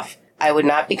shirts off? I would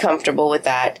not be comfortable with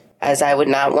that, as I would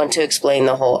not want to explain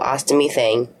the whole ostomy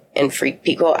thing and freak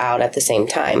people out at the same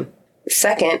time.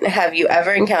 Second, have you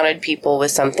ever encountered people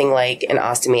with something like an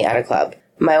ostomy at a club?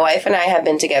 My wife and I have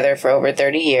been together for over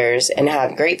 30 years and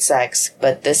have great sex,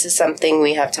 but this is something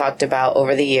we have talked about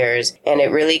over the years, and it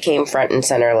really came front and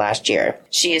center last year.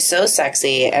 She is so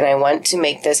sexy, and I want to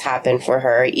make this happen for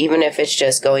her, even if it's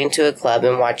just going to a club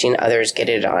and watching others get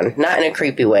it on. Not in a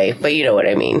creepy way, but you know what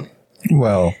I mean.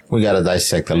 Well, we got to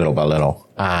dissect a little by little.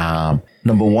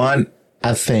 Number one,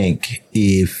 I think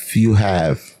if you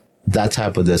have that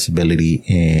type of disability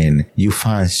and you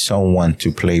find someone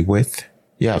to play with,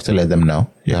 you have to let them know.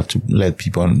 You have to let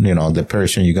people, the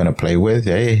person you're going to play with,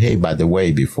 hey, by the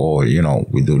way, before,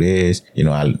 we do this,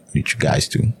 I need you guys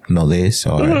to know this,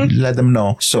 or let them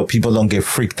know so people don't get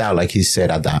freaked out, like he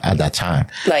said at that time.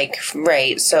 Like,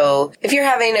 right. So if you're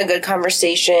having a good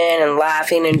conversation and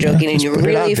laughing and joking and you're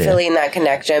really feeling that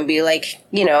connection, be like,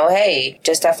 hey,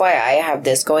 just FYI, I have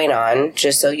this going on,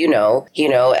 just so you know,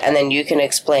 and then you can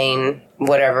explain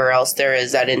whatever else there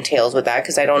is that entails with that,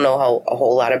 because I don't know a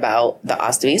whole lot about the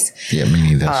ostomies. Yeah, me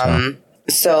neither.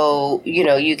 So,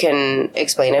 you can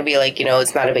explain it, be like,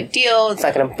 it's not a big deal. It's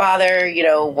not going to bother,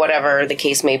 whatever the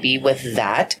case may be with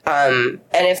that. And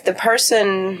if the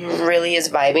person really is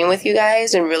vibing with you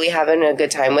guys and really having a good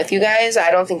time with you guys,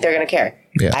 I don't think they're going to care.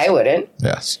 Yes. I wouldn't.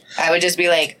 Yes. I would just be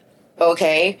like,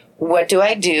 okay, what do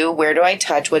I do? Where do I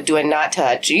touch? What do I not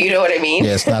touch? You know what I mean?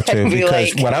 Yes, not true.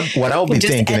 Because what I'll be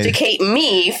thinking is, educate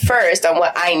me first on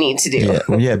what I need to do.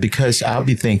 Yeah, because I'll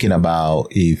be thinking about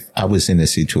if I was in a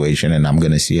situation and I'm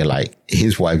going to see like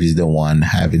his wife is the one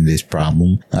having this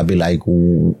problem. I'll be like,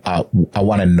 I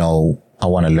want to know, I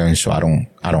want to learn so I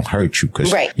don't hurt you.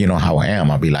 Because you know how I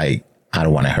am. I'll be like, I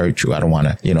don't want to hurt you. I don't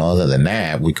want to, other than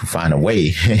that, we can find a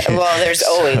way. Well, there's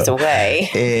always a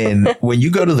way. And when you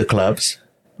go to the clubs,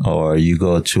 or you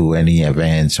go to any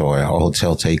events or a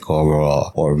hotel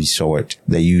takeover or resort,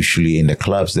 they usually in the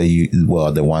clubs, the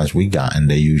ones we got, and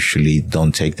they usually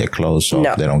don't take their clothes off.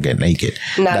 No. They don't get naked.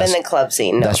 Not in the club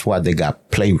scene. No. That's what they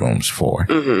got playrooms for.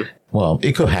 Mm-hmm. Well,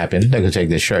 it could happen. They could take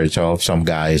their shirts off, some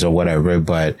guys or whatever,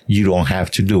 but you don't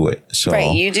have to do it. So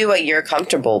right, you do what you're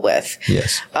comfortable with.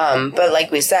 Yes. But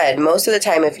like we said, most of the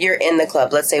time, if you're in the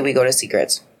club, let's say we go to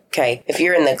Secrets. Okay, if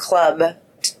you're in the club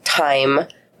time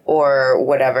or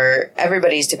whatever,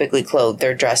 everybody's typically clothed.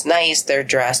 They're dressed nice. They're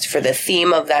dressed for the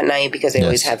theme of that night because they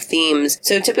always have themes.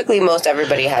 So typically most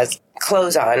everybody has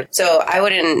clothes on. So I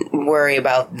wouldn't worry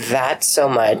about that so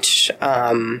much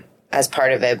as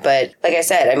part of it. But like I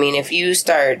said, I mean, if you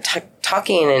start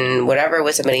talking and whatever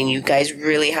with somebody and you guys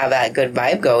really have that good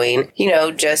vibe going,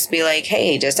 just be like,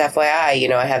 hey, just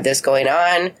FYI, I have this going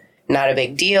on. Not a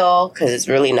big deal, because it's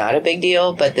really not a big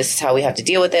deal, but this is how we have to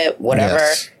deal with it, whatever.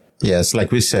 Yes,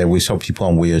 like we said, we saw people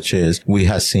on wheelchairs. We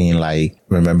had seen,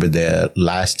 remember the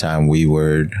last time we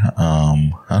were, I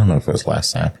don't know if it was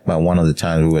last time, but one of the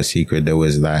times we were Secret, there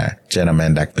was that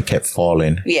gentleman that kept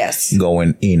falling. Yes.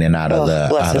 Going in and out of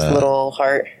bless his little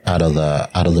heart. Out of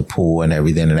the pool and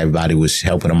everything, and everybody was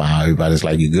helping him out. Everybody's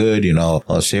like, you good?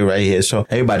 I'll sit right here. So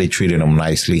everybody treated him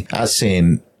nicely. I've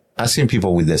seen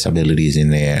people with disabilities in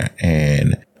there,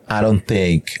 and I don't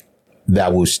think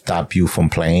that will stop you from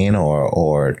playing,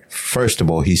 or first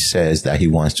of all, he says that he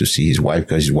wants to see his wife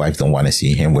because his wife don't want to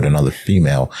see him with another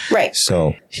female. Right.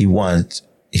 So he wants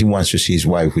to see his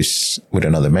wife with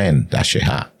another man. That shit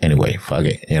hot. Anyway, fuck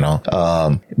it,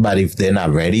 but if they're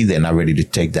not ready to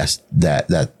take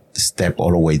that step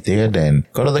all the way there, then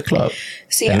go to the club.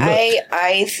 See,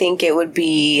 I think it would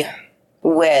be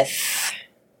with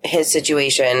his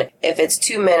situation. If it's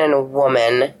two men and a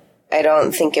woman, I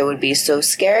don't think it would be so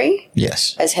scary.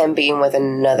 Yes. As him being with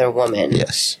another woman.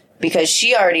 Yes. Because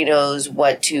she already knows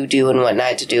what to do and what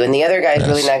not to do. And the other guy's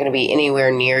really not going to be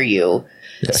anywhere near you.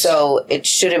 Yes. So it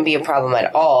shouldn't be a problem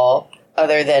at all,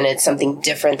 other than it's something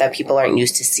different that people aren't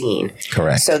used to seeing.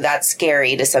 Correct. So that's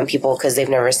scary to some people because they've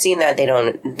never seen that.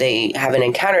 They haven't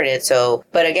encountered it. So,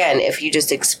 but again, if you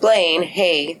just explain,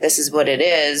 hey, this is what it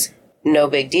is, no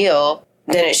big deal.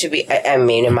 then it should be, I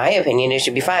mean, in my opinion, it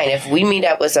should be fine. If we meet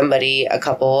up with somebody, a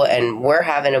couple, and we're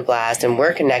having a blast and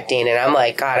we're connecting, and I'm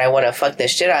like, God, I want to fuck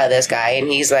this shit out of this guy, and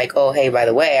he's like, oh, hey, by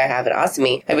the way, I have an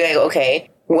ostomy, I'd be like, okay,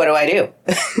 what do I do?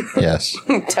 Yes.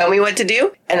 Tell me what to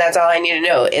do, and that's all I need to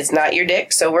know. It's not your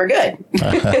dick, so we're good.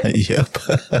 Yep.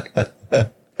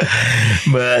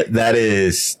 But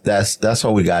that's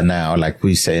all we got now. Like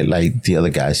we said, like the other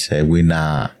guy said, we're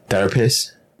not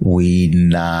therapists. We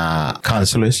not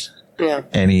counselors. Yeah.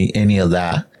 Any of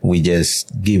that. We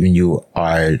just giving you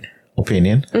our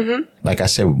opinion. Mm-hmm. Like I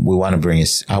said, I want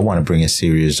to bring a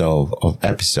series of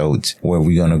episodes where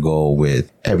we're going to go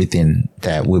with everything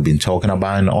that we've been talking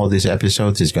about in all these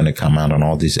episodes is going to come out on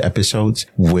all these episodes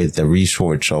with the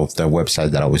resource of the website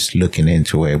that I was looking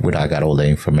into it, where I got all the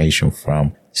information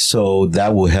from. So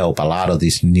that will help a lot of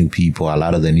these new people, a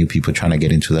lot of the new people trying to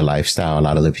get into the lifestyle, a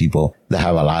lot of the people that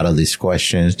have a lot of these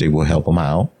questions, they will help them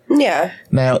out. Yeah.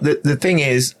 Now, the thing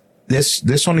is,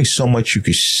 there's only so much you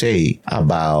could say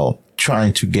about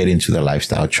trying to get into the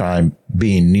lifestyle,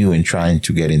 being new and trying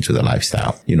to get into the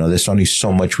lifestyle. You know, there's only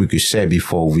so much we could say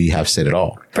before we have said it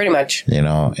all. Pretty much. You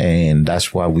know, and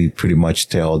that's why we pretty much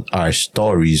tell our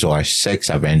stories or our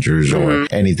sex adventures or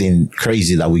anything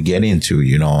crazy that we get into,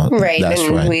 you know. Right. That's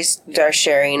and right. we start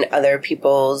sharing other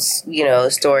people's, you know,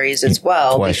 stories as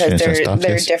well, Questions because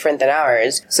they're yes. different than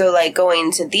ours. So like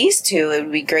going to these two, it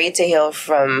would be great to hear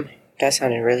from, that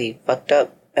sounded really fucked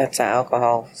up. That's the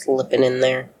alcohol slipping in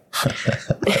there.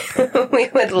 We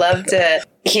would love to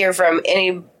hear from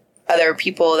any other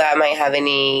people that might have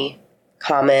any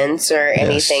comments or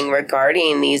anything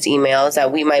regarding these emails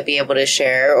that we might be able to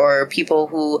share, or people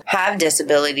who have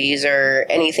disabilities or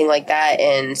anything like that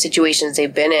and situations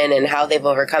they've been in and how they've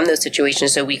overcome those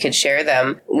situations, so we could share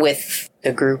them with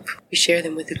the group. We share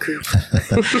them with the group.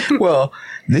 Well,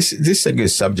 this is a good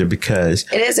subject because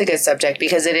it is a good subject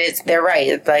because it is, they're right.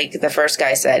 It's like the first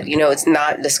guy said, you know, it's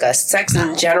not discussed. Sex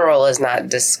in general is not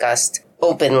discussed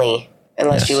openly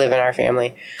unless you live in our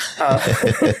family.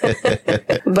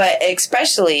 But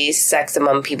especially sex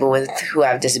among people who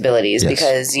have disabilities,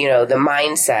 because, you know, the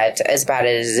mindset, as bad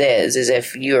as it is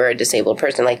if you're a disabled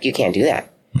person, like, you can't do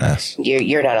that. Yes.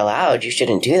 You're not allowed. You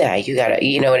shouldn't do that. You gotta,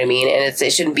 you know what I mean? And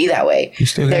it shouldn't be that way.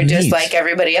 They're just needs. like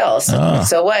everybody else.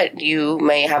 So what? You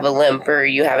may have a limp or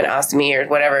you have an ostomy or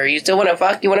whatever. You still want to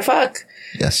fuck? You want to fuck?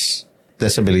 Yes.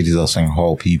 Disabilities doesn't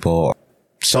hold people.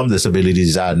 Some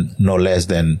disabilities are no less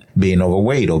than being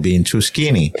overweight or being too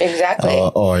skinny. Exactly.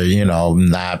 Or you know,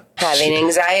 not having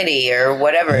anxiety or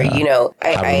whatever. You know,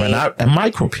 having a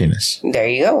micro penis. There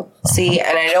you go. See,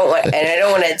 and I don't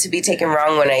want it to be taken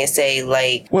wrong when I say,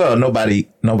 like, well, nobody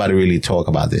really talk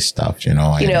about this stuff. You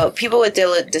know. You know, people with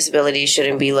disabilities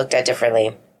shouldn't be looked at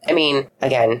differently. I mean,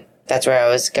 again, that's where I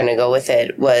was going to go with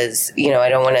it was, you know, I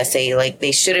don't want to say like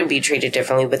they shouldn't be treated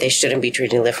differently, but they shouldn't be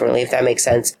treated differently, if that makes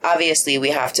sense. Obviously,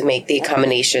 we have to make the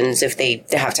accommodations if they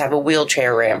have to have a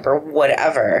wheelchair ramp or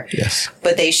whatever. Yes.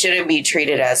 But they shouldn't be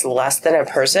treated as less than a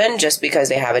person just because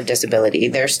they have a disability.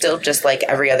 They're still just like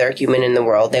every other human in the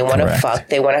world. They want to fuck.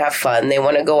 They want to have fun. They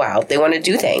want to go out. They want to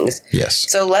do things.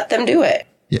 Yes. So let them do it.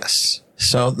 Yes.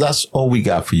 So that's all we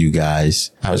got for you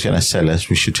guys. I was going to say,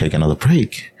 we should take another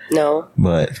break. No.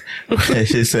 But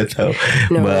she said no.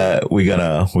 But we're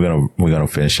gonna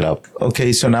finish it up.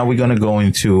 Okay, so now we're gonna go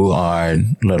into our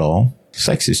little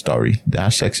sexy story.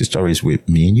 Our sexy story is with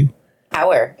me and you.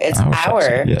 It's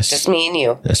our. Yes. Just me and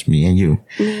you. That's me and you.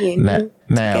 Me and you.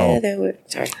 Now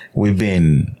we've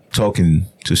been talking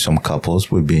to some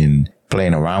couples. We've been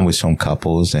playing around with some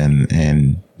couples and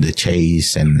the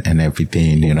chase and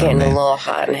everything, you know. Getting a little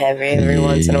hot and heavy every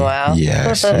once in a while.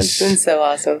 Yes. It's been so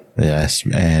awesome. Yes.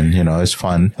 And, you know, it's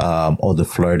fun. All the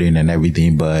flirting and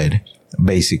everything. But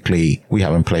basically, we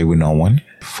haven't played with no one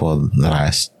for the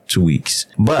last 2 weeks.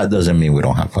 But it doesn't mean we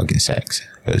don't have fucking sex.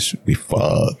 Because we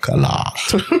fuck a lot.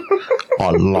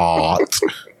 A lot.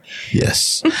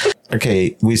 Yes.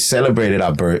 Okay, we celebrated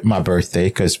my birthday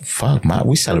because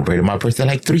we celebrated my birthday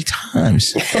like 3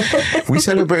 times. We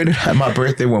celebrated my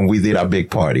birthday when we did our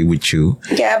big party with you.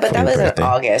 Yeah, but that was in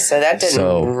August, so that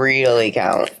didn't really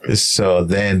count. So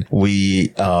then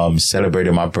we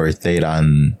celebrated my birthday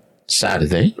on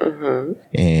Saturday,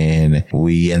 and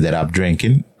we ended up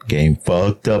drinking. Getting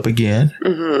fucked up again.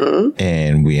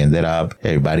 And we ended up,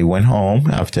 everybody went home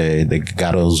after they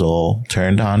got us all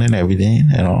turned on and everything,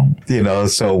 you know,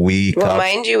 so we... Well,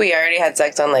 mind you, we already had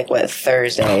sex on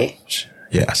Thursday.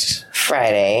 Yes.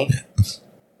 Friday. Yes.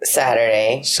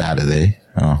 Saturday.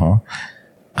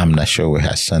 I'm not sure we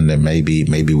had Sunday.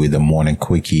 Maybe with the morning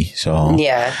quickie. So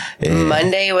yeah,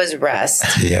 Monday was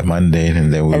rest. Yeah, Monday,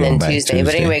 and then and then Tuesday.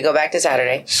 But anyway, go back to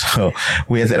Saturday. So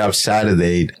we ended up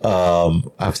Saturday.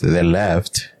 After they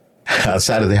left.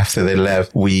 Saturday after they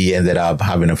left, we ended up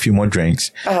having a few more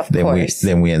drinks. Of course.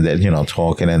 Then we ended,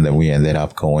 talking, and then we ended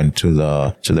up going to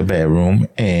the bedroom,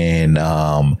 and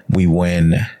we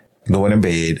went going to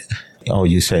bed. Oh,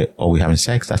 you say, we having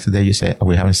sex? That's the day you say,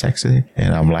 we having sex today?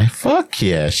 And I'm like, fuck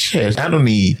yeah, shit. I don't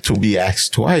need to be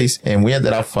asked twice. And we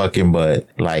ended up fucking, but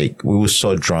like, we were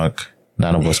so drunk,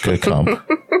 none of us could come.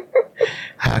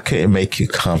 I couldn't make you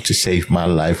come to save my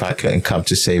life. I couldn't come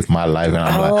to save my life. And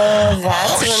I'm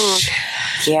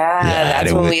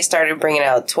that's when we started bringing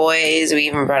out toys. We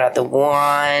even brought out the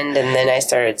wand, and then I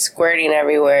started squirting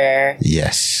everywhere.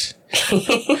 Yes.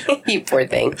 You poor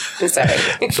thing. I'm sorry.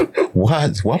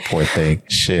 What poor thing?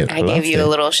 Shit. I gave you a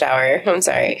little shower. I'm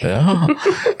sorry. Yeah.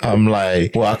 I'm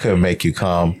like, I couldn't make you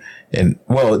come. And,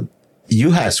 you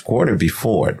had squirted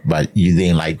before, but you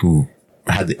didn't like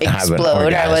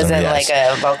explode. I wasn't like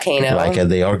a volcano. Like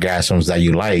the orgasms that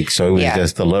you like. So it was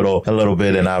just a little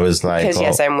bit, and I was like, because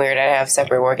yes, I'm weird. I have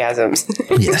separate orgasms.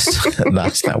 Yes,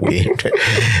 that's not weird.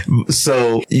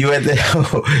 So you ended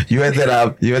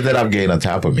up getting on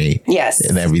top of me. Yes,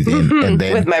 and everything, and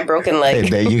then with my broken leg.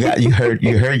 And then you hurt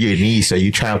your knees, so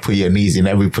you try and put your knees in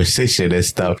every position and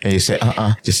stuff, and you say,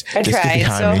 just I tried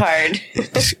so hard.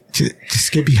 Just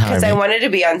get behind me. Because I wanted to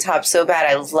be on top so bad.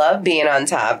 I love being on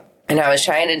top. And I was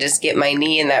trying to just get my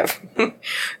knee in that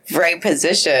right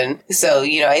position. So,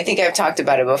 I think I've talked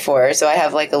about it before. So I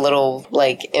have like a little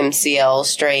MCL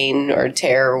strain or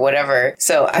tear or whatever.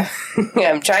 So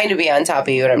I'm trying to be on top of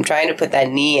you, and I'm trying to put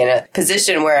that knee in a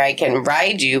position where I can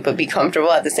ride you, but be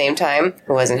comfortable at the same time.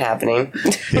 It wasn't happening.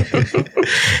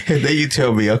 And then you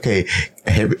tell me, okay,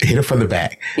 hit it from the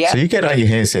back. Yeah. So you get on your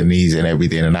hands and knees and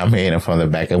everything, and I'm hitting it from the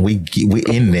back, and we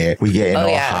in there, we getting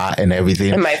all hot and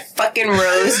everything. And my fucking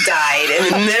rose died in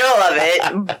the middle of it.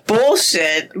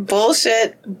 Bullshit. A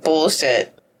bullshit.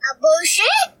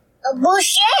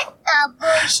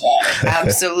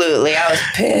 Absolutely. I was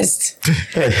pissed.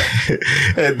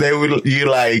 And then you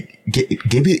like, give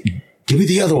me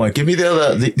the other one. Give me the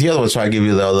other one. So I give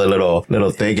you the other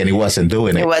little thing, and he wasn't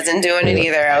doing it. He wasn't doing it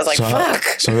either. I was like, fuck.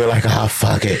 So we were like,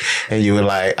 fuck it. And you were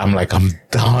like, I'm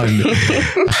done.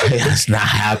 It's not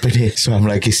happening. So I'm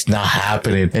like, it's not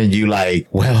happening. And you like,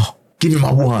 well, give me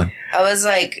my wand. I was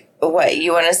like, what?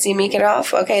 You want to see me get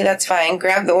off? Okay, that's fine.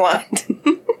 Grab the wand.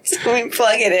 So we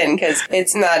plug it in, because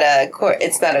it's not a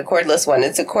cordless one.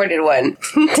 It's a corded one.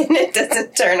 And it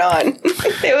doesn't turn on.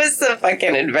 It was a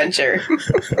fucking adventure. You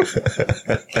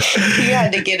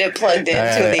had to get it plugged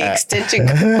into the extension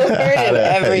cord and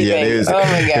everything. Oh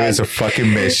my God. It was a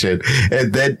fucking mission.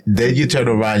 And then you turn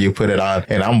around, you put it on,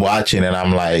 and I'm watching, and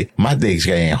I'm like, my dick's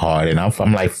getting hard, and I'm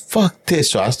like, fuck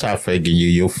this. So I start faking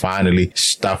you'll finally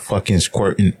stop fucking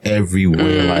squirting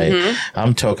everywhere. Like,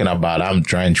 I'm talking about, I'm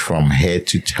drenched from head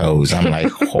to toes. I'm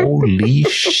like, holy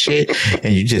shit.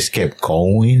 And you just kept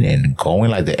going and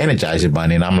going like the Energizer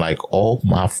Bunny. And I'm like, oh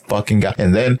my fucking God.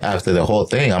 And then after the whole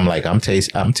thing, I'm like, I'm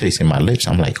tasting my lips.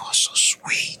 I'm like, oh, so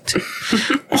sweet.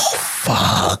 Oh,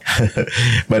 fuck.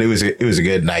 But it was a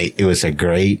good night. It was a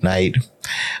great night.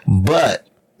 But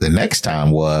the next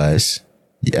time was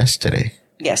yesterday.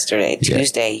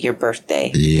 Tuesday, your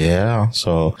birthday. Yeah.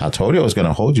 So I told you I was going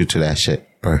to hold you to that shit.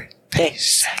 Birthday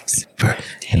sex.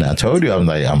 And I told you, I'm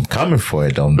like, I'm coming for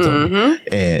it. Don't.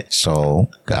 And so,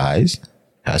 guys,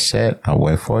 I said, I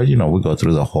went for it. We go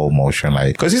through the whole motion,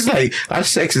 like, cause it's like, our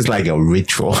sex is like a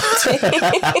ritual.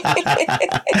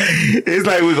 It's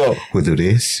like we do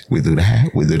this, we do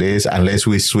that, we do this, unless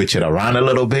we switch it around a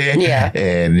little bit. Yeah.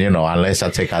 And, unless I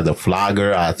take out the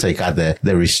flogger, I take out the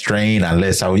restraint,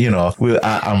 unless I'm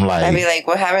like. I'd be like,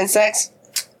 we're having sex?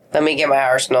 Let me get my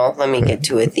arsenal. Let me get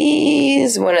two of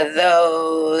these, one of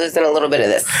those, and a little bit of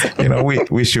this.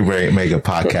 We should make a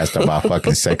podcast about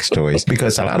fucking sex toys,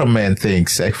 because a lot of men think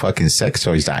fucking sex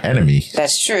toys are enemy.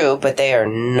 That's true, but they are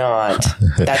not.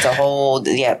 That's a whole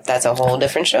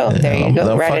different show. There you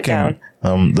go. Write it down.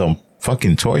 The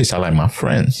fucking toys are like my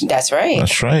friends. That's right.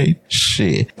 That's right.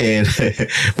 Shit. And,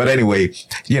 but anyway,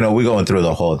 we're going through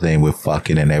the whole thing with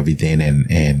fucking and everything.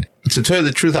 And to tell you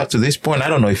the truth, up to this point, I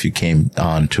don't know if you came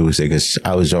on Tuesday, because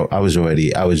I was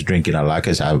drinking a lot,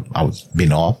 because I was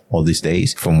been off all these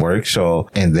days from work. So,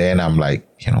 and then I'm like,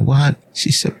 you know what?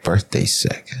 She said birthday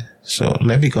sex. So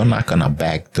let me go knock on a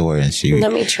back door and see.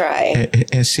 Let me try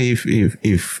and see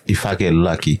if I get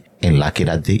lucky. and lock it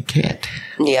at the cat.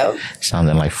 Yep.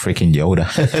 Sounding like freaking Yoda.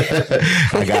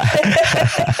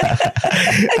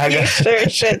 You sure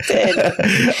shit did.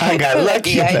 I got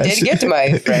lucky. I did get to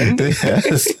my friend.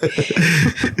 Yes.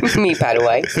 Me,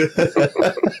 Padawai.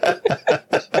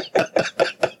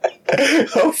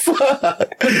 Oh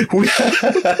fuck! We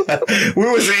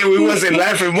wasn't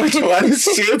laughing much about this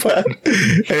shit, but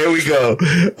here we go.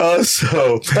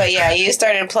 But yeah, you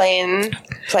started playing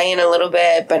a little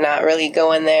bit, but not really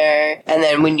going there. And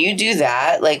then when you do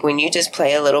that, like when you just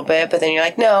play a little bit, but then you're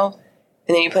like, no.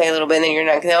 And then you play a little bit, and then you're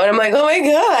not. No, and I'm like, oh my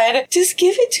god, just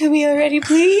give it to me already,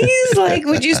 please. Like,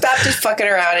 would you stop just fucking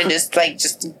around and just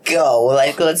go?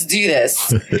 Like, let's do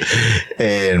this.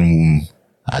 And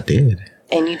I did.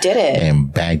 And you did it.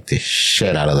 And banged the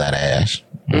shit out of that ass.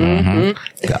 Mm-hmm.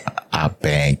 I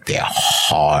banged it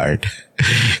hard.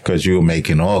 Because you were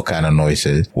making all kind of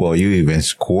noises. Well, you even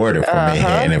squirted from me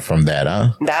hitting it from that, huh?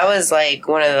 That was like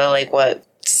one of the,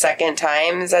 second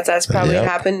times that's probably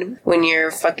happened when you're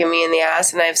fucking me in the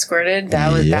ass and I've squirted.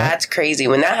 That's crazy.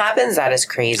 When that happens, that is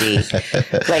crazy.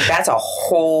 Like, that's a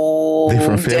whole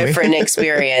different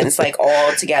experience, like,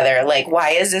 all together. Like, why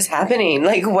is this happening?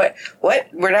 Like, what?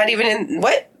 We're not even in,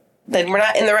 what? Then we're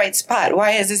not in the right spot.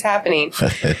 Why is this happening?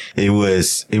 It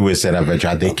was an adventure.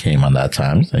 I did came on that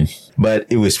time, but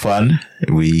it was fun.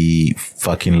 We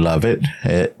fucking love it.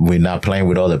 We're not playing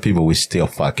with other people. We're still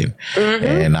fucking. Mm-hmm.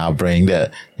 And I'll bring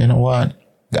that. You know what,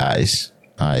 guys?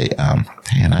 I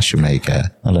should make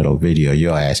a little video.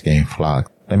 Your ass getting flogged.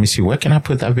 Let me see. Where can I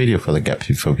put that video for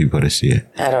people to see it?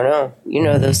 I don't know. You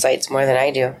know those sites more than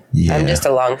I do. Yeah. I'm just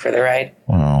along for the ride.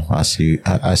 Well, I see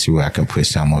where I can put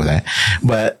some of that.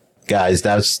 But guys,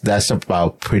 that's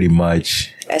about pretty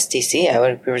much. SDC, I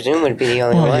would presume, would be the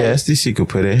only one. Yeah, SDC could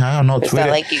put it. I don't know. It's Twitter,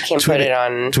 not like you can put it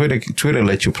on. Twitter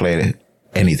lets you play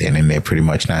anything in there pretty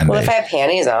much nowadays. Well, if I have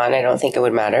panties on, I don't think it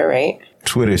would matter, right?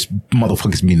 Twitter's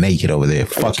motherfuckers be naked over there,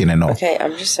 fucking and all. Okay,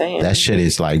 I'm just saying. That shit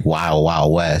is like Wild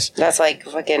Wild West. That's like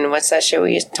fucking, what's that shit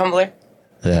we used, Tumblr?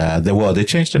 They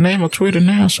changed the name of Twitter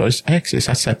now, so it's X. It's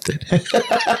accepted.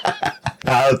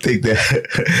 I don't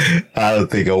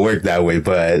think it'll work that way,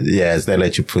 but yes, they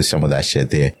let you put some of that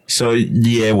shit there. So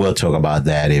yeah, we'll talk about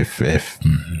that if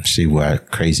see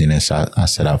what craziness I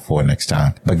set up for next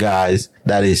time. But guys,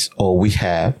 that is all we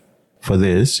have for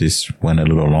this. It went a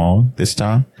little long this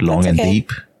time, long and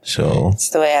deep. So it's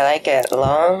the way I like it,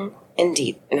 long and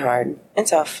deep and hard and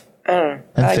tough. I don't know.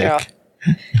 I like it all.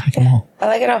 Come on. I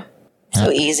like it all. So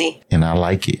easy. And I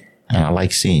like it. And I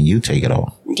like seeing you take it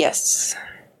all. Yes.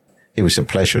 It was a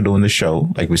pleasure doing the show.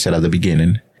 Like we said at the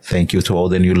beginning, thank you to all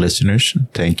the new listeners.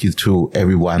 Thank you to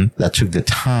everyone that took the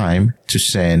time to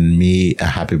send me a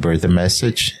happy birthday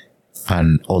message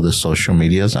on all the social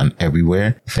medias and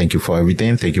everywhere. Thank you for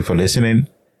everything. Thank you for listening.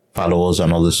 Follow us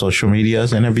on all the social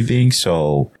medias and everything.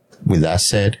 So with that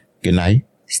said, good night.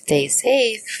 Stay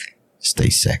safe. Stay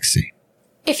sexy.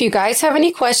 If you guys have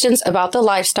any questions about the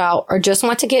lifestyle or just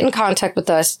want to get in contact with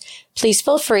us, please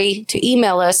feel free to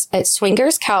email us at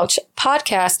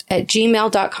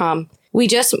swingerscouchpodcast@gmail.com. We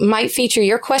just might feature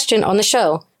your question on the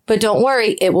show, but don't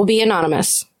worry, it will be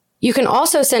anonymous. You can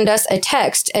also send us a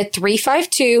text at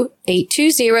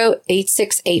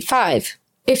 352-820-8685.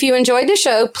 If you enjoyed the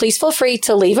show, please feel free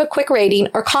to leave a quick rating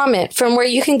or comment from where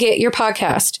you can get your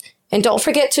podcast. And don't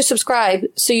forget to subscribe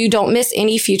so you don't miss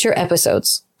any future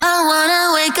episodes. I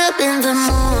wanna wake up in the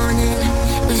morning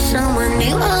with someone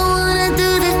new. I wanna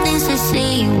do the things they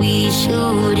say we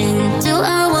shouldn't do.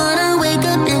 I wanna wake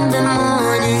up in the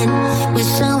morning with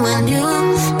someone new.